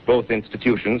and that both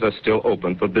institutions are still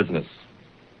open for business.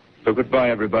 So goodbye,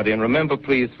 everybody, and remember,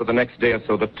 please, for the next day or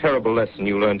so, the terrible lesson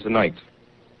you learned tonight.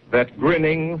 That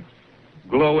grinning,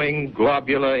 glowing,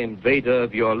 globular invader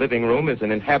of your living room is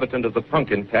an inhabitant of the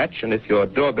pumpkin patch, and if your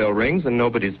doorbell rings and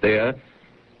nobody's there,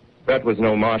 that was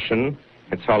no Martian,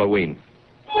 it's Halloween.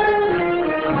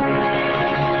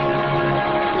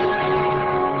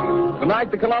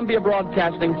 Tonight, the Columbia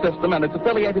Broadcasting System and its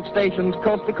affiliated stations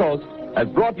coast to coast has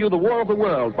brought you The War of the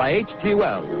Worlds by H.G.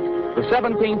 Wells, the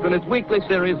 17th in its weekly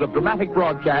series of dramatic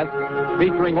broadcasts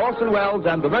featuring Orson Welles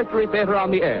and the Mercury Theater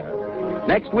on the air.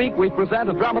 Next week, we present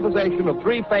a dramatization of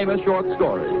 3 famous short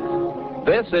stories.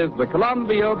 This is the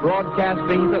Columbia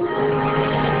Broadcasting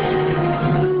System.